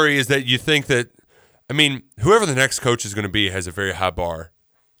do worry is that you think that, I mean, whoever the next coach is going to be has a very high bar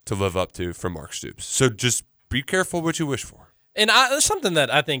to live up to from Mark Stoops. So just be careful what you wish for. And there's something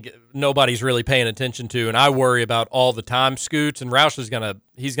that I think nobody's really paying attention to, and I worry about all the time, Scoots, and Roush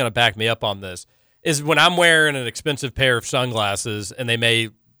he's gonna back me up on this, is when I'm wearing an expensive pair of sunglasses and they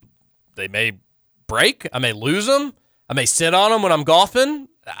may break, I may lose them, I may sit on them when I'm golfing.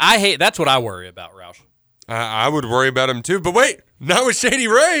 That's what I worry about, Roush. I would worry about them too, but wait, not with Shady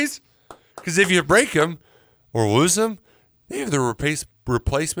Rays, because if you break them or lose them, they have the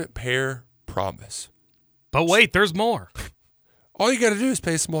replacement pair promise. But wait, there's more. All you got to do is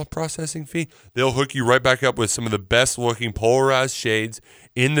pay a small processing fee. They'll hook you right back up with some of the best-looking polarized shades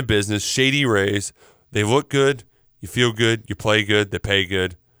in the business, Shady Rays. They look good, you feel good, you play good, they pay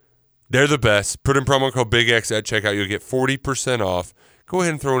good. They're the best. Put in promo code BIGX at checkout. You'll get 40% off. Go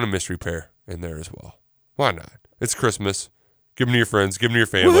ahead and throw in a mystery pair in there as well. Why not? It's Christmas. Give them to your friends. Give them to your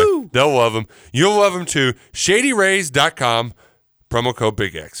family. Woo-hoo! They'll love them. You'll love them too. ShadyRays.com. Promo code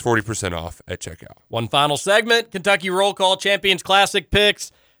BIGX, 40% off at checkout. One final segment, Kentucky Roll Call Champions Classic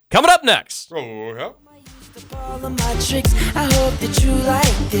picks. Coming up next. Oh, yeah. All of my tricks, I hope that you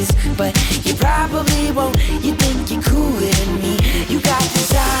like this, but you probably won't. You think you're cooler than me. You got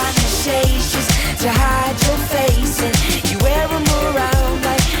designer shades just to hide your face, and you wear them around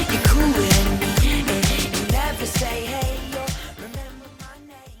like you're cooler than me, and you never say hey or remember my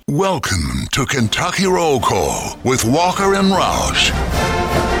name. Welcome to Kentucky Roll Call with Walker and Roush.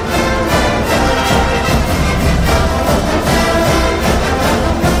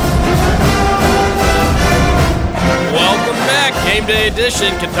 game day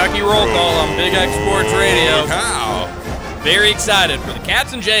edition, Kentucky Roll Call on Big X Sports Radio. Wow. Very excited for the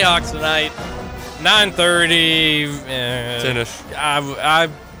Cats and Jayhawks tonight. 9:30. 10-ish.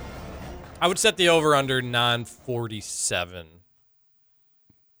 I would set the over under 9:47.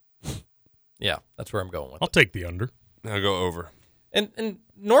 Yeah, that's where I'm going with I'll take the under. I'll go over. And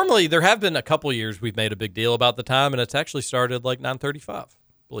normally there have been a couple years we've made a big deal about the time, and it's actually started like 9:35,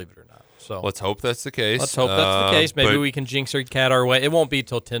 believe it or not. So Let's hope that's the case. let's hope that's the case. Maybe we can jinx our cat our way. It won't be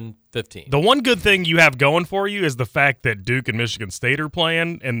till 10:15. The one good thing you have going for you is the fact that Duke and Michigan State are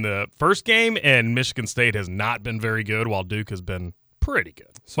playing in the first game, and Michigan State has not been very good, while Duke has been pretty good.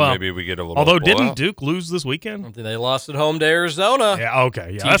 So maybe we get a little Although, blowout. didn't Duke lose this weekend? They lost at home to Arizona. Yeah,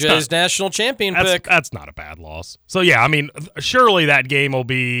 okay. Yeah, TJ's national champion pick. That's not a bad loss. So, yeah, I mean, surely that game will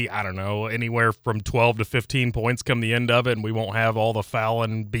be, I don't know, anywhere from 12 to 15 points come the end of it, and we won't have all the foul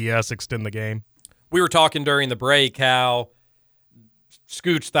and BS extend the game. We were talking during the break how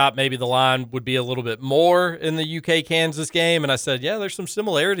Scooch thought maybe the line would be a little bit more in the UK-Kansas game, and I said, yeah, there's some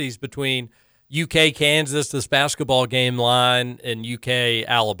similarities between UK-Kansas, this basketball game line, and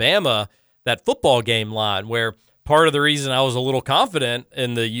UK-Alabama, that football game line, where part of the reason I was a little confident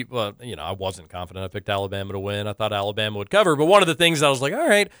in I wasn't confident. I picked Alabama to win. I thought Alabama would cover. But one of the things I was like, all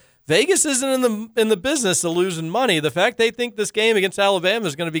right, Vegas isn't in the business of losing money. The fact they think this game against Alabama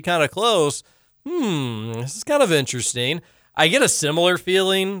is going to be kind of close, this is kind of interesting. I get a similar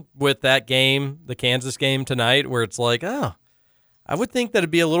feeling with that game, the Kansas game tonight, where it's like, I would think that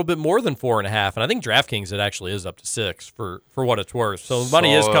it'd be a little bit more than 4.5, and I think DraftKings it actually is up to 6 for what it's worth. So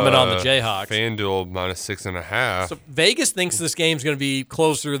money is coming on the Jayhawks. FanDuel -6.5. So Vegas thinks this game's going to be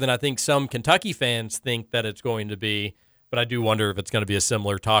closer than I think some Kentucky fans think that it's going to be. But I do wonder if it's going to be a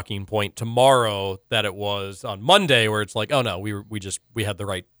similar talking point tomorrow that it was on Monday, where it's like, oh no, we had the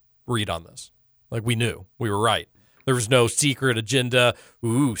right read on this. Like we knew we were right. There was no secret agenda.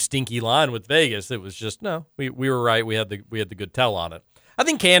 Stinky line with Vegas. It was just no. We were right. We had the good tell on it. I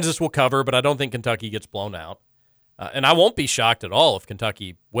think Kansas will cover, but I don't think Kentucky gets blown out. And I won't be shocked at all if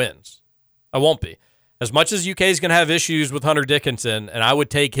Kentucky wins. I won't be. As much as UK is going to have issues with Hunter Dickinson, and I would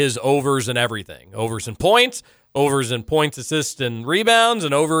take his overs and everything, overs in points, assists, and rebounds,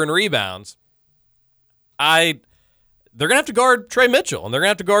 and over in rebounds. They're going to have to guard Trey Mitchell, and they're going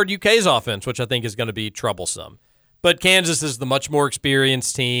to have to guard UK's offense, which I think is going to be troublesome. But Kansas is the much more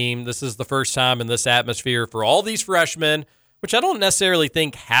experienced team. This is the first time in this atmosphere for all these freshmen, which I don't necessarily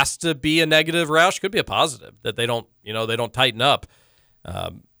think has to be a negative, Roush. Could be a positive that they don't tighten up.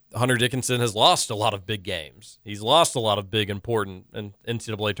 Hunter Dickinson has lost a lot of big games. He's lost a lot of big, important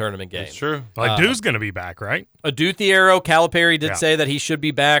NCAA tournament games. That's true. Like Dude's going to be back, right? Adou Thiero, Calipari did say that he should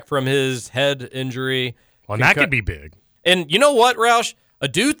be back from his head injury. Well, that could be big. And you know what, Roush?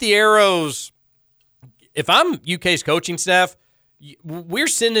 Adou Thiero's, if I'm UK's coaching staff, we're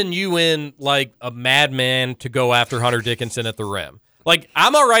sending you in like a madman to go after Hunter Dickinson at the rim. Like,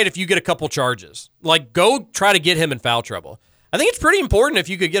 I'm all right if you get a couple charges. Like, go try to get him in foul trouble. I think it's pretty important if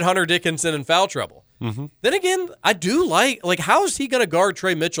you could get Hunter Dickinson in foul trouble. Mm-hmm. Then again, I do like how is he going to guard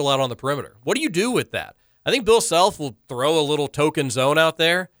Trey Mitchell out on the perimeter? What do you do with that? I think Bill Self will throw a little token zone out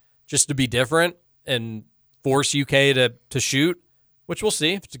there just to be different and force UK to shoot, which we'll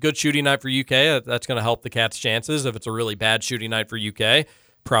see. If it's a good shooting night for UK, that's going to help the Cats' chances. If it's a really bad shooting night for UK,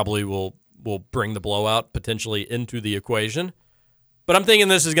 probably will bring the blowout potentially into the equation. But I'm thinking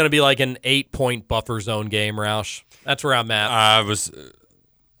this is going to be like an 8-point buffer zone game, Roush. That's where I'm at. I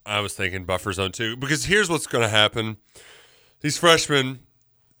was thinking buffer zone too, because here's what's going to happen. These freshmen,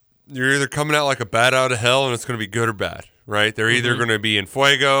 you're either coming out like a bat out of hell and it's going to be good or bad, right? They're either going to be in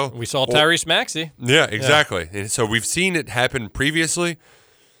fuego. We saw Tyrese Maxey. Yeah, exactly. Yeah. And so we've seen it happen previously,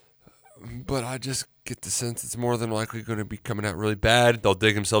 but I just get the sense it's more than likely going to be coming out really bad. They'll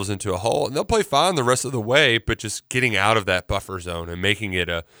dig themselves into a hole, and they'll play fine the rest of the way, but just getting out of that buffer zone and making it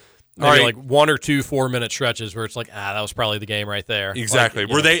maybe like 1 or 2 4-minute stretches where it's like, that was probably the game right there. Exactly.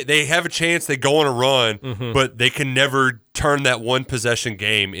 Like, where they have a chance, they go on a run, but they can never turn that 1 possession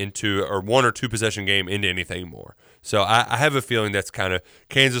game into, or 1 or 2 possession game into anything more. So I have a feeling that's kind of,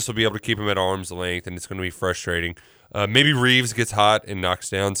 Kansas will be able to keep them at arm's length, and it's going to be frustrating. Maybe Reeves gets hot and knocks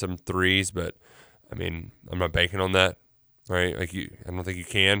down some threes, but I mean, I'm not banking on that, right? Like I don't think you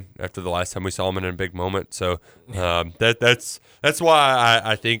can after the last time we saw him in a big moment. So that's why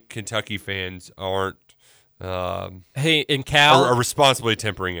I think Kentucky fans aren't. Hey, in Cal, are responsibly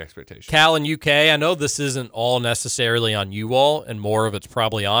tempering expectations. Cal and UK, I know this isn't all necessarily on you all, and more of it's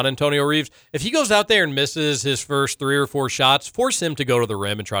probably on Antonio Reeves. If he goes out there and misses his first 3 or 4 shots, force him to go to the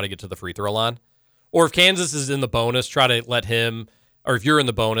rim and try to get to the free throw line. Or if Kansas is in the bonus, try to let him. Or if you're in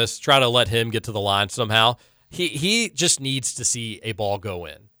the bonus, try to let him get to the line somehow. he just needs to see a ball go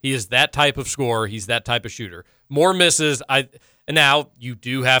in. He is that type of scorer. He's that type of shooter. More misses. And now you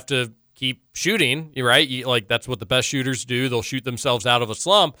do have to keep shooting, right? That's what the best shooters do. They'll shoot themselves out of a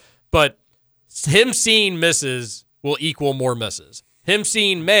slump. But him seeing misses will equal more misses. Him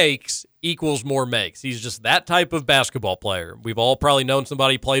seeing makes equals more makes. He's just that type of basketball player. We've all probably known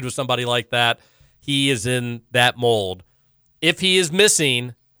somebody, played with somebody like that. He is in that mold. If he is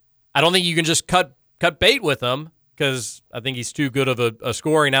missing, I don't think you can just cut bait with him because I think he's too good of a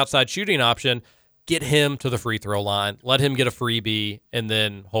scoring outside shooting option. Get him to the free throw line. Let him get a freebie, and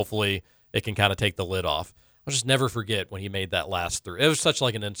then hopefully it can kind of take the lid off. I'll just never forget when he made that last three. It was such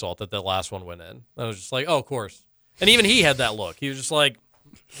like an insult that last one went in. I was just like, oh, of course. And even he had that look. He was just like,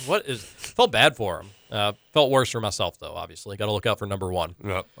 felt bad for him. Felt worse for myself, though, obviously. Got to look out for number one.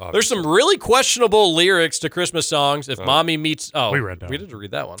 Yep, there's some really questionable lyrics to Christmas songs. If mommy meets... Oh, we did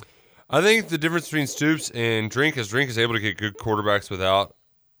read that one. I think the difference between Stoops and Drink is Drink is able to get good quarterbacks without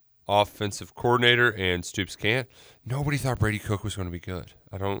offensive coordinator, and Stoops can't. Nobody thought Brady Cook was going to be good.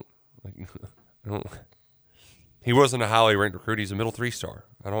 I don't. He wasn't a highly ranked recruit. He's a middle 3-star.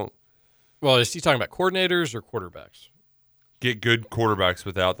 Well, is he talking about coordinators or quarterbacks? Get good quarterbacks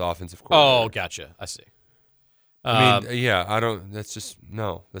without the offensive coordinator. Oh, gotcha. I see. I don't. That's just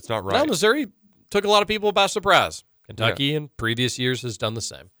no. That's not right. No, Missouri took a lot of people by surprise. Kentucky in previous years has done the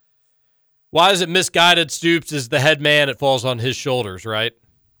same. Why is it misguided? Stoops is the head man. It falls on his shoulders, right?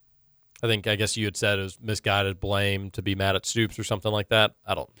 I guess you had said it was misguided blame to be mad at Stoops or something like that.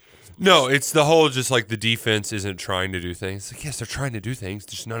 I don't. No, it's the whole just like the defense isn't trying to do things. Like, yes, they're trying to do things,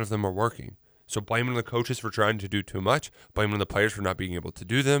 just none of them are working. So blaming the coaches for trying to do too much, blaming the players for not being able to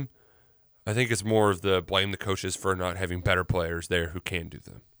do them. I think it's more of the blame the coaches for not having better players there who can do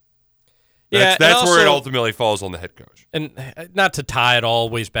them. That's also, where it ultimately falls on the head coach. And not to tie it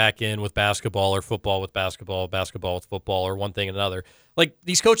always back in with basketball or football with basketball with football or one thing and another. Like,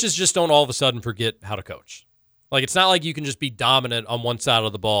 these coaches just don't all of a sudden forget how to coach. Like, it's not like you can just be dominant on one side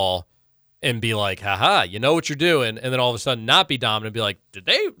of the ball and be like, haha, you know what you're doing, and then all of a sudden not be dominant and be like,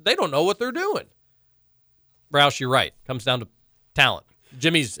 they don't know what they're doing. Roush, you're right. Comes down to talent.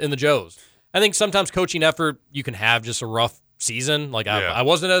 Jimmy's in the Joes. I think sometimes coaching effort, you can have just a rough season. Like, I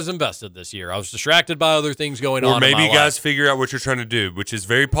wasn't as invested this year. I was distracted by other things going on. Or maybe in my guys life. figure out what you're trying to do, which is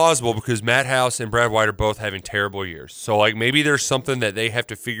very plausible because Matt House and Brad White are both having terrible years. So, like, maybe there's something that they have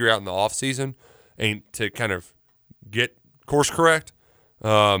to figure out in the offseason and to kind of get course correct.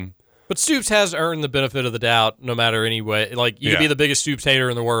 But Stoops has earned the benefit of the doubt no matter any way. Like, you could be the biggest Stoops hater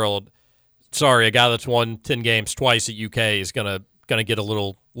in the world. Sorry, a guy that's won 10 games twice at UK is gonna get a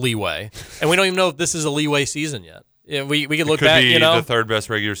little leeway. And we don't even know if this is a leeway season yet. Yeah, we could look back, you know. The third best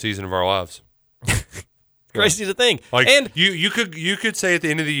regular season of our lives. Crazy to think. Like, and you could say at the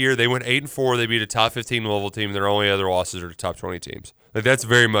end of the year they went 8-4, they beat a top 15 Louisville team, and their only other losses are the top 20 teams. Like, that's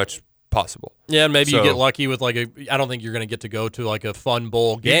very much possible. Yeah, and maybe you get lucky with I don't think you're going to get to go to like a fun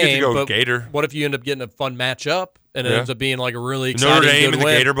bowl game. You get to go but Gator. What if you end up getting a fun matchup and it ends up being like a really exciting Notre Dame good in the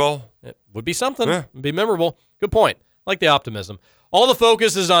win? Gator Bowl? It would be something. It'd be memorable. Good point. I like the optimism. All the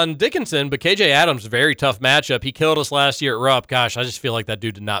focus is on Dickinson, but KJ Adams, very tough matchup. He killed us last year at Rupp. Gosh, I just feel like that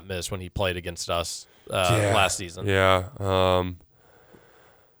dude did not miss when he played against us last season. Yeah. I'm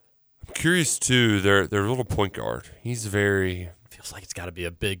curious, too, their little point guard. He's very... Feels like it's got to be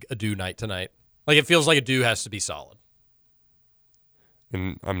a big Adu night tonight. Like, it feels like Adu has to be solid.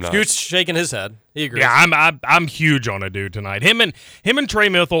 And I'm not. Scoot's shaking his head. He agrees. Yeah, I'm huge on Adu tonight. Him and Trey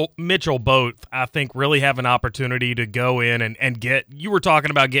Mitchell both, I think, really have an opportunity to go in and get. You were talking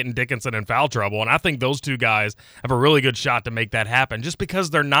about getting Dickinson in foul trouble, and I think those two guys have a really good shot to make that happen. Just because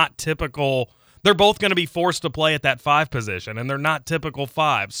they're not typical. They're both going to be forced to play at that 5 position, and they're not typical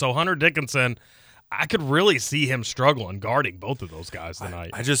 5. So Hunter Dickinson, I could really see him struggling guarding both of those guys tonight.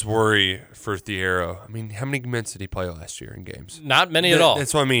 I just worry for Thiero. I mean, how many minutes did he play last year in games? Not many at all.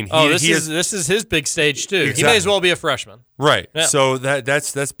 That's what I mean. This is his big stage too. Exactly. He may as well be a freshman. Right. Yeah. So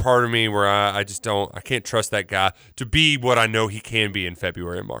that's part of me where I just can't trust that guy to be what I know he can be in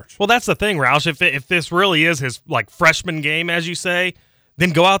February and March. Well, that's the thing, Roush. If this really is his freshman game, as you say,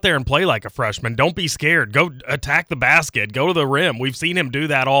 then go out there and play like a freshman. Don't be scared. Go attack the basket. Go to the rim. We've seen him do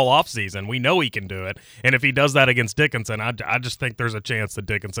that all offseason. We know he can do it. And if he does that against Dickinson, I just think there's a chance that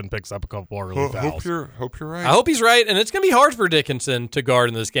Dickinson picks up a couple early fouls. Hope you're right. I hope he's right, and it's going to be hard for Dickinson to guard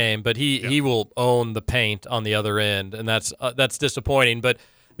in this game, but he will own the paint on the other end, and that's disappointing. But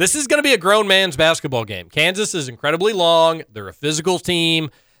this is going to be a grown man's basketball game. Kansas is incredibly long. They're a physical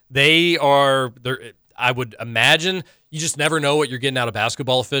team. I would imagine you just never know what you're getting out of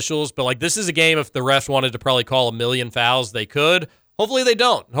basketball officials. But, this is a game if the refs wanted to probably call a million fouls, they could. Hopefully they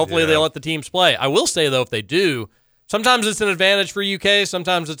don't. Hopefully they let the teams play. I will say, though, if they do, sometimes it's an advantage for UK.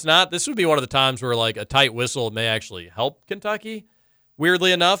 Sometimes it's not. This would be one of the times where like a tight whistle may actually help Kentucky.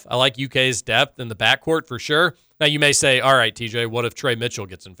 Weirdly enough, I like UK's depth in the backcourt for sure. Now, you may say, all right, TJ, what if Trey Mitchell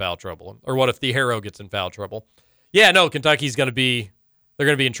gets in foul trouble? Or what if Thiero gets in foul trouble? Yeah, no, Kentucky's going to be – they're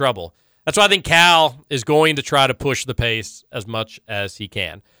going to be in trouble. That's why I think Cal is going to try to push the pace as much as he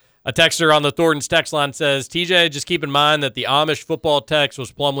can. A texter on the Thornton's text line says, TJ, just keep in mind that the Amish football text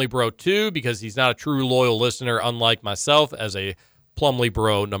was Plumlee Bro 2 because he's not a true loyal listener, unlike myself as a Plumlee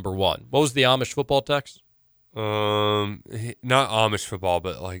Bro number 1. What was the Amish football text? Not Amish football,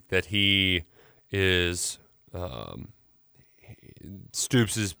 but like that he is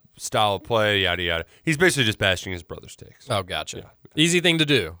Stoops' style of play, yada yada. He's basically just bashing his brother's takes. Oh, gotcha. Yeah. Easy thing to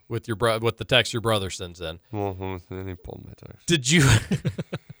do with your with the text your brother sends in. Well, then he pulled my text.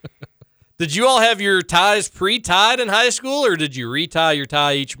 Did you all have your ties pre-tied in high school, or did you retie your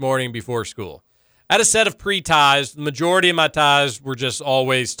tie each morning before school? I had a set of pre-ties. The majority of my ties were just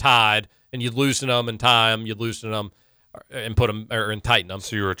always tied. And you'd loosen them and tie them. You'd loosen them and put them and tighten them.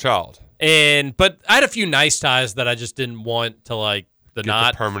 So you were a child. But I had a few nice ties that I just didn't want to like the Get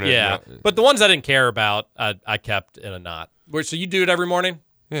knot. The permanent. Yeah. But the ones I didn't care about, I kept in a knot. So you do it every morning?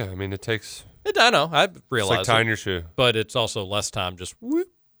 Yeah. I mean, it takes. I know. I realize it's like tying your shoe. But it's also less time. Just whoop.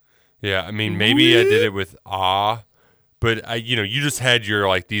 Yeah. I mean, maybe I did it with but you just had your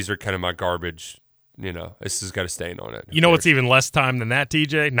like these are kind of my garbage. This has got a stain on it. You know what's even less time than that,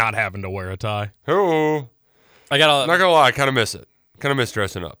 TJ? Not having to wear a tie. Oh, I'm not gonna lie, I kind of miss it. Kind of miss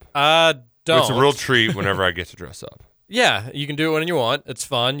dressing up. Don't. It's a real treat whenever I get to dress up. Yeah, you can do it when you want. It's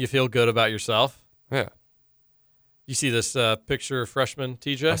fun. You feel good about yourself. Yeah. You see this picture of freshman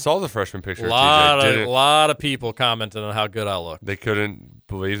TJ? I saw the freshman picture. A lot of people commented on how good I look. They couldn't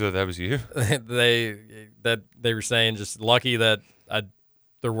believe that was you. they were saying just lucky that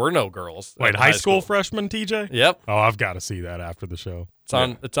there were no girls. Wait, high school freshman TJ? Yep. Oh, I've got to see that after the show. It's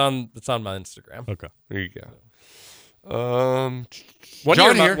on my Instagram. Okay. There you go.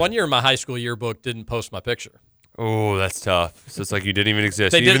 One year my high school yearbook didn't post my picture. Oh, that's tough. So it's like you didn't even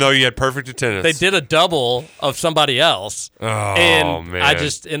exist, even though you had perfect attendance. They did a double of somebody else. Oh, and man. I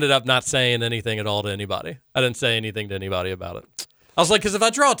just ended up not saying anything at all to anybody. I didn't say anything to anybody about it. I was like, because if I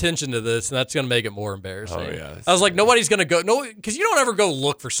draw attention to this, that's going to make it more embarrassing. Oh, yeah. I was like, nobody's going to go. No, because you don't ever go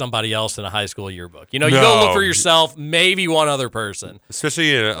look for somebody else in a high school yearbook. You go look for yourself, maybe one other person.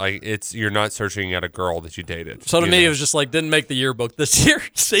 Especially you're not searching at a girl that you dated. So to me, it was just like, didn't make the yearbook this year.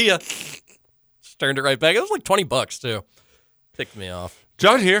 See ya. Just turned it right back. It was like $20 too. Ticked me off.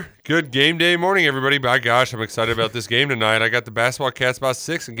 John here. Good game day morning, everybody. By gosh, I'm excited about this game tonight. I got the basketball Cats by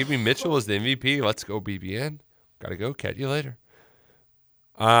 6, and give me Mitchell as the MVP. Let's go, BBN. Gotta go. Catch you later.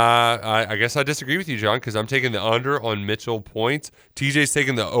 I guess I disagree with you, John, because I'm taking the under on Mitchell points. TJ's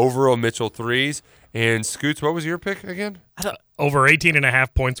taking the over on Mitchell threes. And Scoots, what was your pick again? Over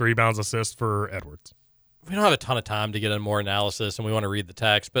 18.5 points, rebounds, assists for Edwards. We don't have a ton of time to get in more analysis, and we want to read the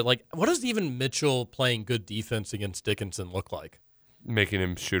text. But, what does even Mitchell playing good defense against Dickinson look like? Making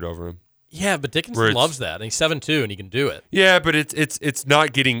him shoot over him. Yeah, but Dickinson loves that. And he's 7'2", and he can do it. Yeah, but it's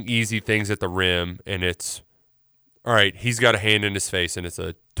not getting easy things at the rim, and it's... All right, he's got a hand in his face, and it's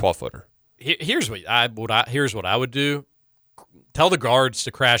a 12-footer. Here's what I would do. Tell the guards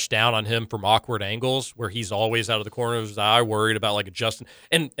to crash down on him from awkward angles where he's always out of the corner of his eye, worried about adjusting,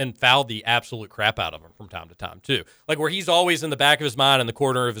 and foul the absolute crap out of him from time to time too. Where he's always in the back of his mind, in the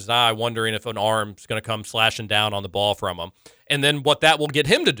corner of his eye, wondering if an arm's going to come slashing down on the ball from him. And then what that will get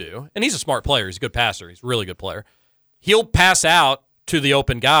him to do, and he's a smart player, he's a good passer, he's a really good player. He'll pass out to the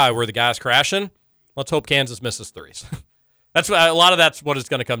open guy where the guy's crashing. Let's hope Kansas misses threes. That's what it's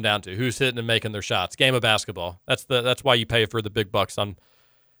going to come down to. Who's hitting and making their shots. Game of basketball. That's why you pay for the big bucks on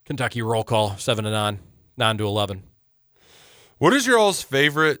Kentucky roll call 7-9, 9-11. What is your all's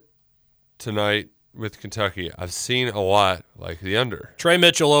favorite tonight with Kentucky? I've seen a lot like the under. Trey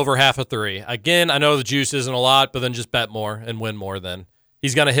Mitchell over half a three. Again, I know the juice isn't a lot, but then just bet more and win more. Then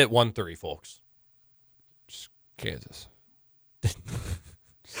he's going to hit 1-3, folks. Just Kansas.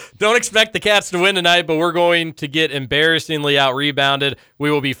 Don't expect the Cats to win tonight, but we're going to get embarrassingly out-rebounded.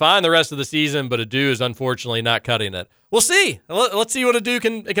 We will be fine the rest of the season, but Adu is unfortunately not cutting it. We'll see. Let's see what Adu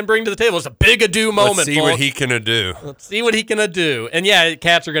can bring to the table. It's a big Adu moment, Let's see what he can do. Let's see what he can do. And, yeah,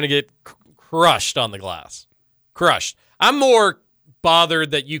 Cats are going to get crushed on the glass. Crushed. I'm more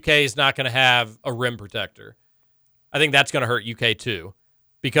bothered that UK is not going to have a rim protector. I think that's going to hurt UK too,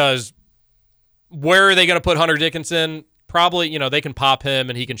 because where are they going to put Hunter Dickinson? Probably, they can pop him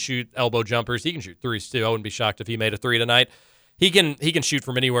and he can shoot elbow jumpers. He can shoot threes too. I wouldn't be shocked if he made a three tonight. He can shoot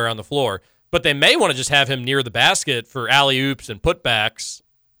from anywhere on the floor. But they may want to just have him near the basket for alley-oops and putbacks,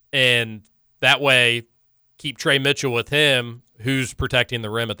 and that way keep Trey Mitchell with him, who's protecting the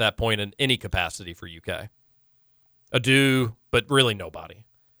rim at that point in any capacity for UK. Adu, but really nobody.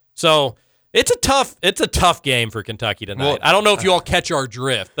 So it's a tough game for Kentucky tonight. Well, I don't know if you all catch our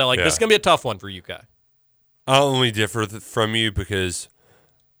drift. They're this is going to be a tough one for UK. I'll only differ from you because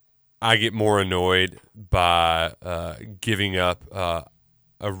I get more annoyed by giving up a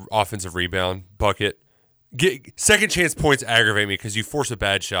offensive rebound bucket. Second chance points aggravate me because you force a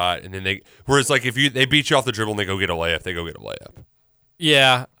bad shot, and then whereas like if they beat you off the dribble and they go get a layup, they go get a layup.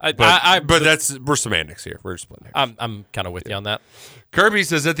 Yeah, but we're semantics here. We're splitting hairs. I'm kind of with you on that. Kirby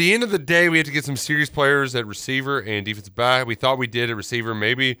says, at the end of the day, we have to get some serious players at receiver and defensive back. We thought we did at receiver.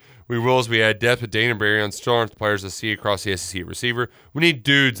 Maybe we will as we add depth. But Dane and Barry still aren't the players that see across the SEC at receiver. We need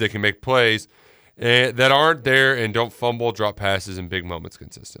dudes that can make plays that aren't there and don't fumble, drop passes in big moments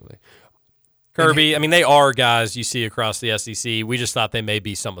consistently. Kirby, I mean, they are guys you see across the SEC. We just thought they may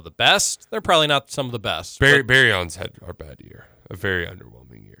be some of the best. They're probably not some of the best. Barryon's had a bad year, a very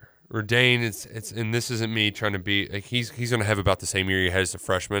underwhelming year. Dane, it's and this isn't me trying to be like he's going to have about the same year he had as a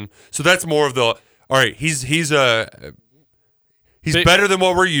freshman. So that's more of the all right. He's better than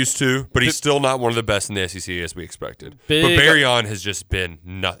what we're used to, but he's still not one of the best in the SEC as we expected. But Barryon has just been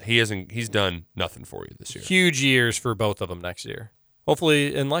he's done nothing for you this year. Huge years for both of them next year.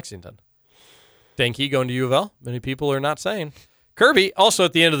 Hopefully in Lexington. Danke going to U of L. Many people are not saying. Kirby, also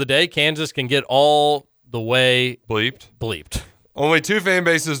at the end of the day, Kansas can get all the way bleeped. Only two fan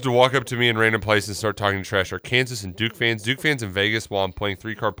bases to walk up to me in random places and start talking trash are Kansas and Duke fans. Duke fans in Vegas while I'm playing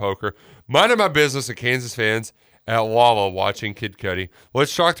 3-card poker. Minding my business and Kansas fans at Walla watching Kid Cudi.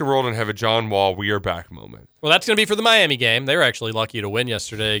 Let's shock the world and have a John Wall we are back moment. Well, that's going to be for the Miami game. They were actually lucky to win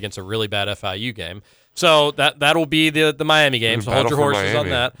yesterday against a really bad FIU game. So that'll be the Miami game. So hold your horses on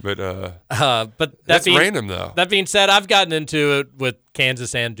that. But that's random though. That being said, I've gotten into it with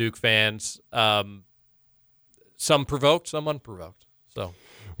Kansas and Duke fans. Some provoked, some unprovoked. So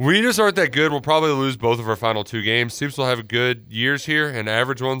we just aren't that good. We'll probably lose both of our final two games. Seems we'll have good years here and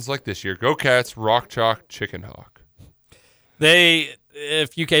average ones like this year. Go Cats, Rock Chalk, Chicken Hawk.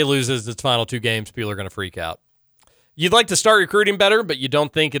 If UK loses its final two games, people are going to freak out. You'd like to start recruiting better, but you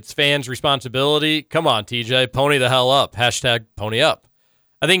don't think it's fans' responsibility? Come on, TJ, pony the hell up. # pony up.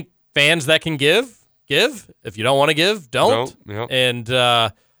 I think fans that can give. If you don't want to give, don't. Yep. And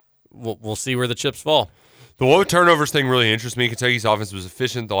we'll see where the chips fall. The low turnovers thing really interests me. Kentucky's offense was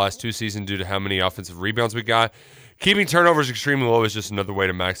efficient the last two seasons due to how many offensive rebounds we got. Keeping turnovers extremely low is just another way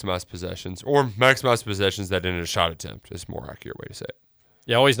to maximize possessions, or maximize possessions that end in a shot attempt. It's a more accurate way to say it.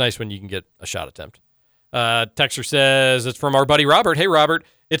 Yeah, always nice when you can get a shot attempt. Texter says, it's from our buddy Robert. Hey, Robert,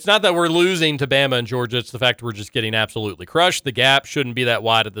 it's not that we're losing to Bama and Georgia. It's the fact that we're just getting absolutely crushed. The gap shouldn't be that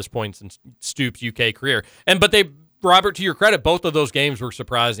wide at this point since Stoops' UK career. But Robert, to your credit, both of those games were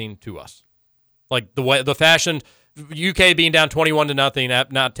surprising to us. Like the fashion, UK being down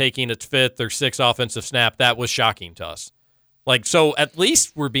 21-0, not taking its fifth or sixth offensive snap, that was shocking to us. So at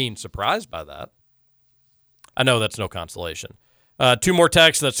least we're being surprised by that. I know that's no consolation. Two more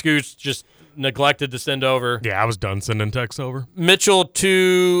texts that Scoots just neglected to send over. Yeah, I was done sending texts over. Mitchell,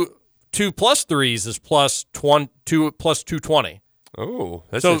 2 plus threes is plus 220. Oh,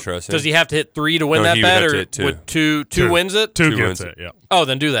 that's so interesting. Does he have to hit 3 to win that bet, or would two wins it? Two gets it, yeah. Oh,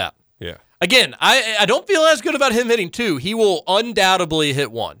 then do that. Yeah. Again, I don't feel as good about him hitting 2. He will undoubtedly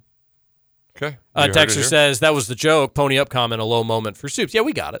hit 1. Okay. Texter says, that was the joke. Pony up comment, a low moment for Soups. Yeah,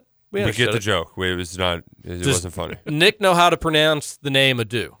 we got it. We get the joke. It wasn't funny. Nick know how to pronounce the name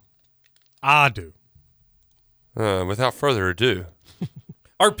Adu? Adu. Without further ado.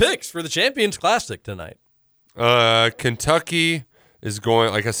 Our picks for the Champions Classic tonight. Kentucky is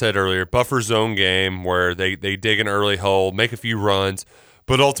going, like I said earlier, buffer zone game where they dig an early hole, make a few runs,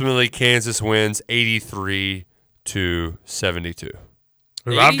 but ultimately Kansas wins 83-72.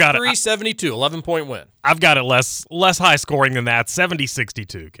 I've got 83-72, 11-point win. I've got it less high scoring than that,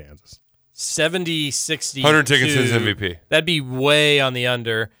 70-62 Kansas. 70-62. Hunter Dickinson's MVP. That'd be way on the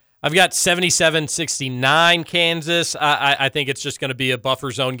under. I've got 77-69 Kansas. I think it's just going to be a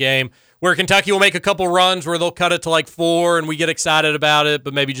buffer zone game where Kentucky will make a couple runs where they'll cut it to like 4 and we get excited about it,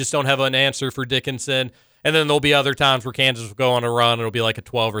 but maybe just don't have an answer for Dickinson. And then there'll be other times where Kansas will go on a run. It'll be like a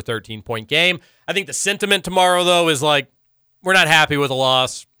 12 or 13-point game. I think the sentiment tomorrow, though, is like, we're not happy with a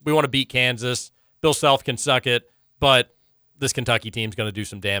loss. We want to beat Kansas. Bill Self can suck it, but this Kentucky team's going to do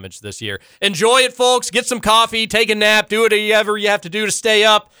some damage this year. Enjoy it, folks. Get some coffee, take a nap, do whatever you have to do to stay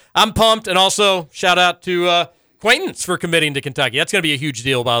up. I'm pumped. And also, shout out to Quaintance for committing to Kentucky. That's going to be a huge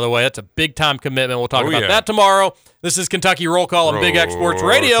deal, by the way. That's a big-time commitment. We'll talk about that tomorrow. This is Kentucky Roll Call on Big X Sports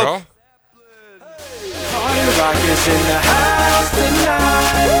Radio. Rock is in the house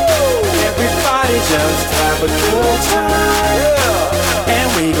tonight. Everybody just have a good time. And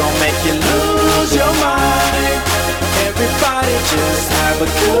we gon' make you lose your mind. Everybody just have a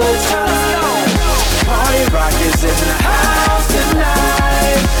good time.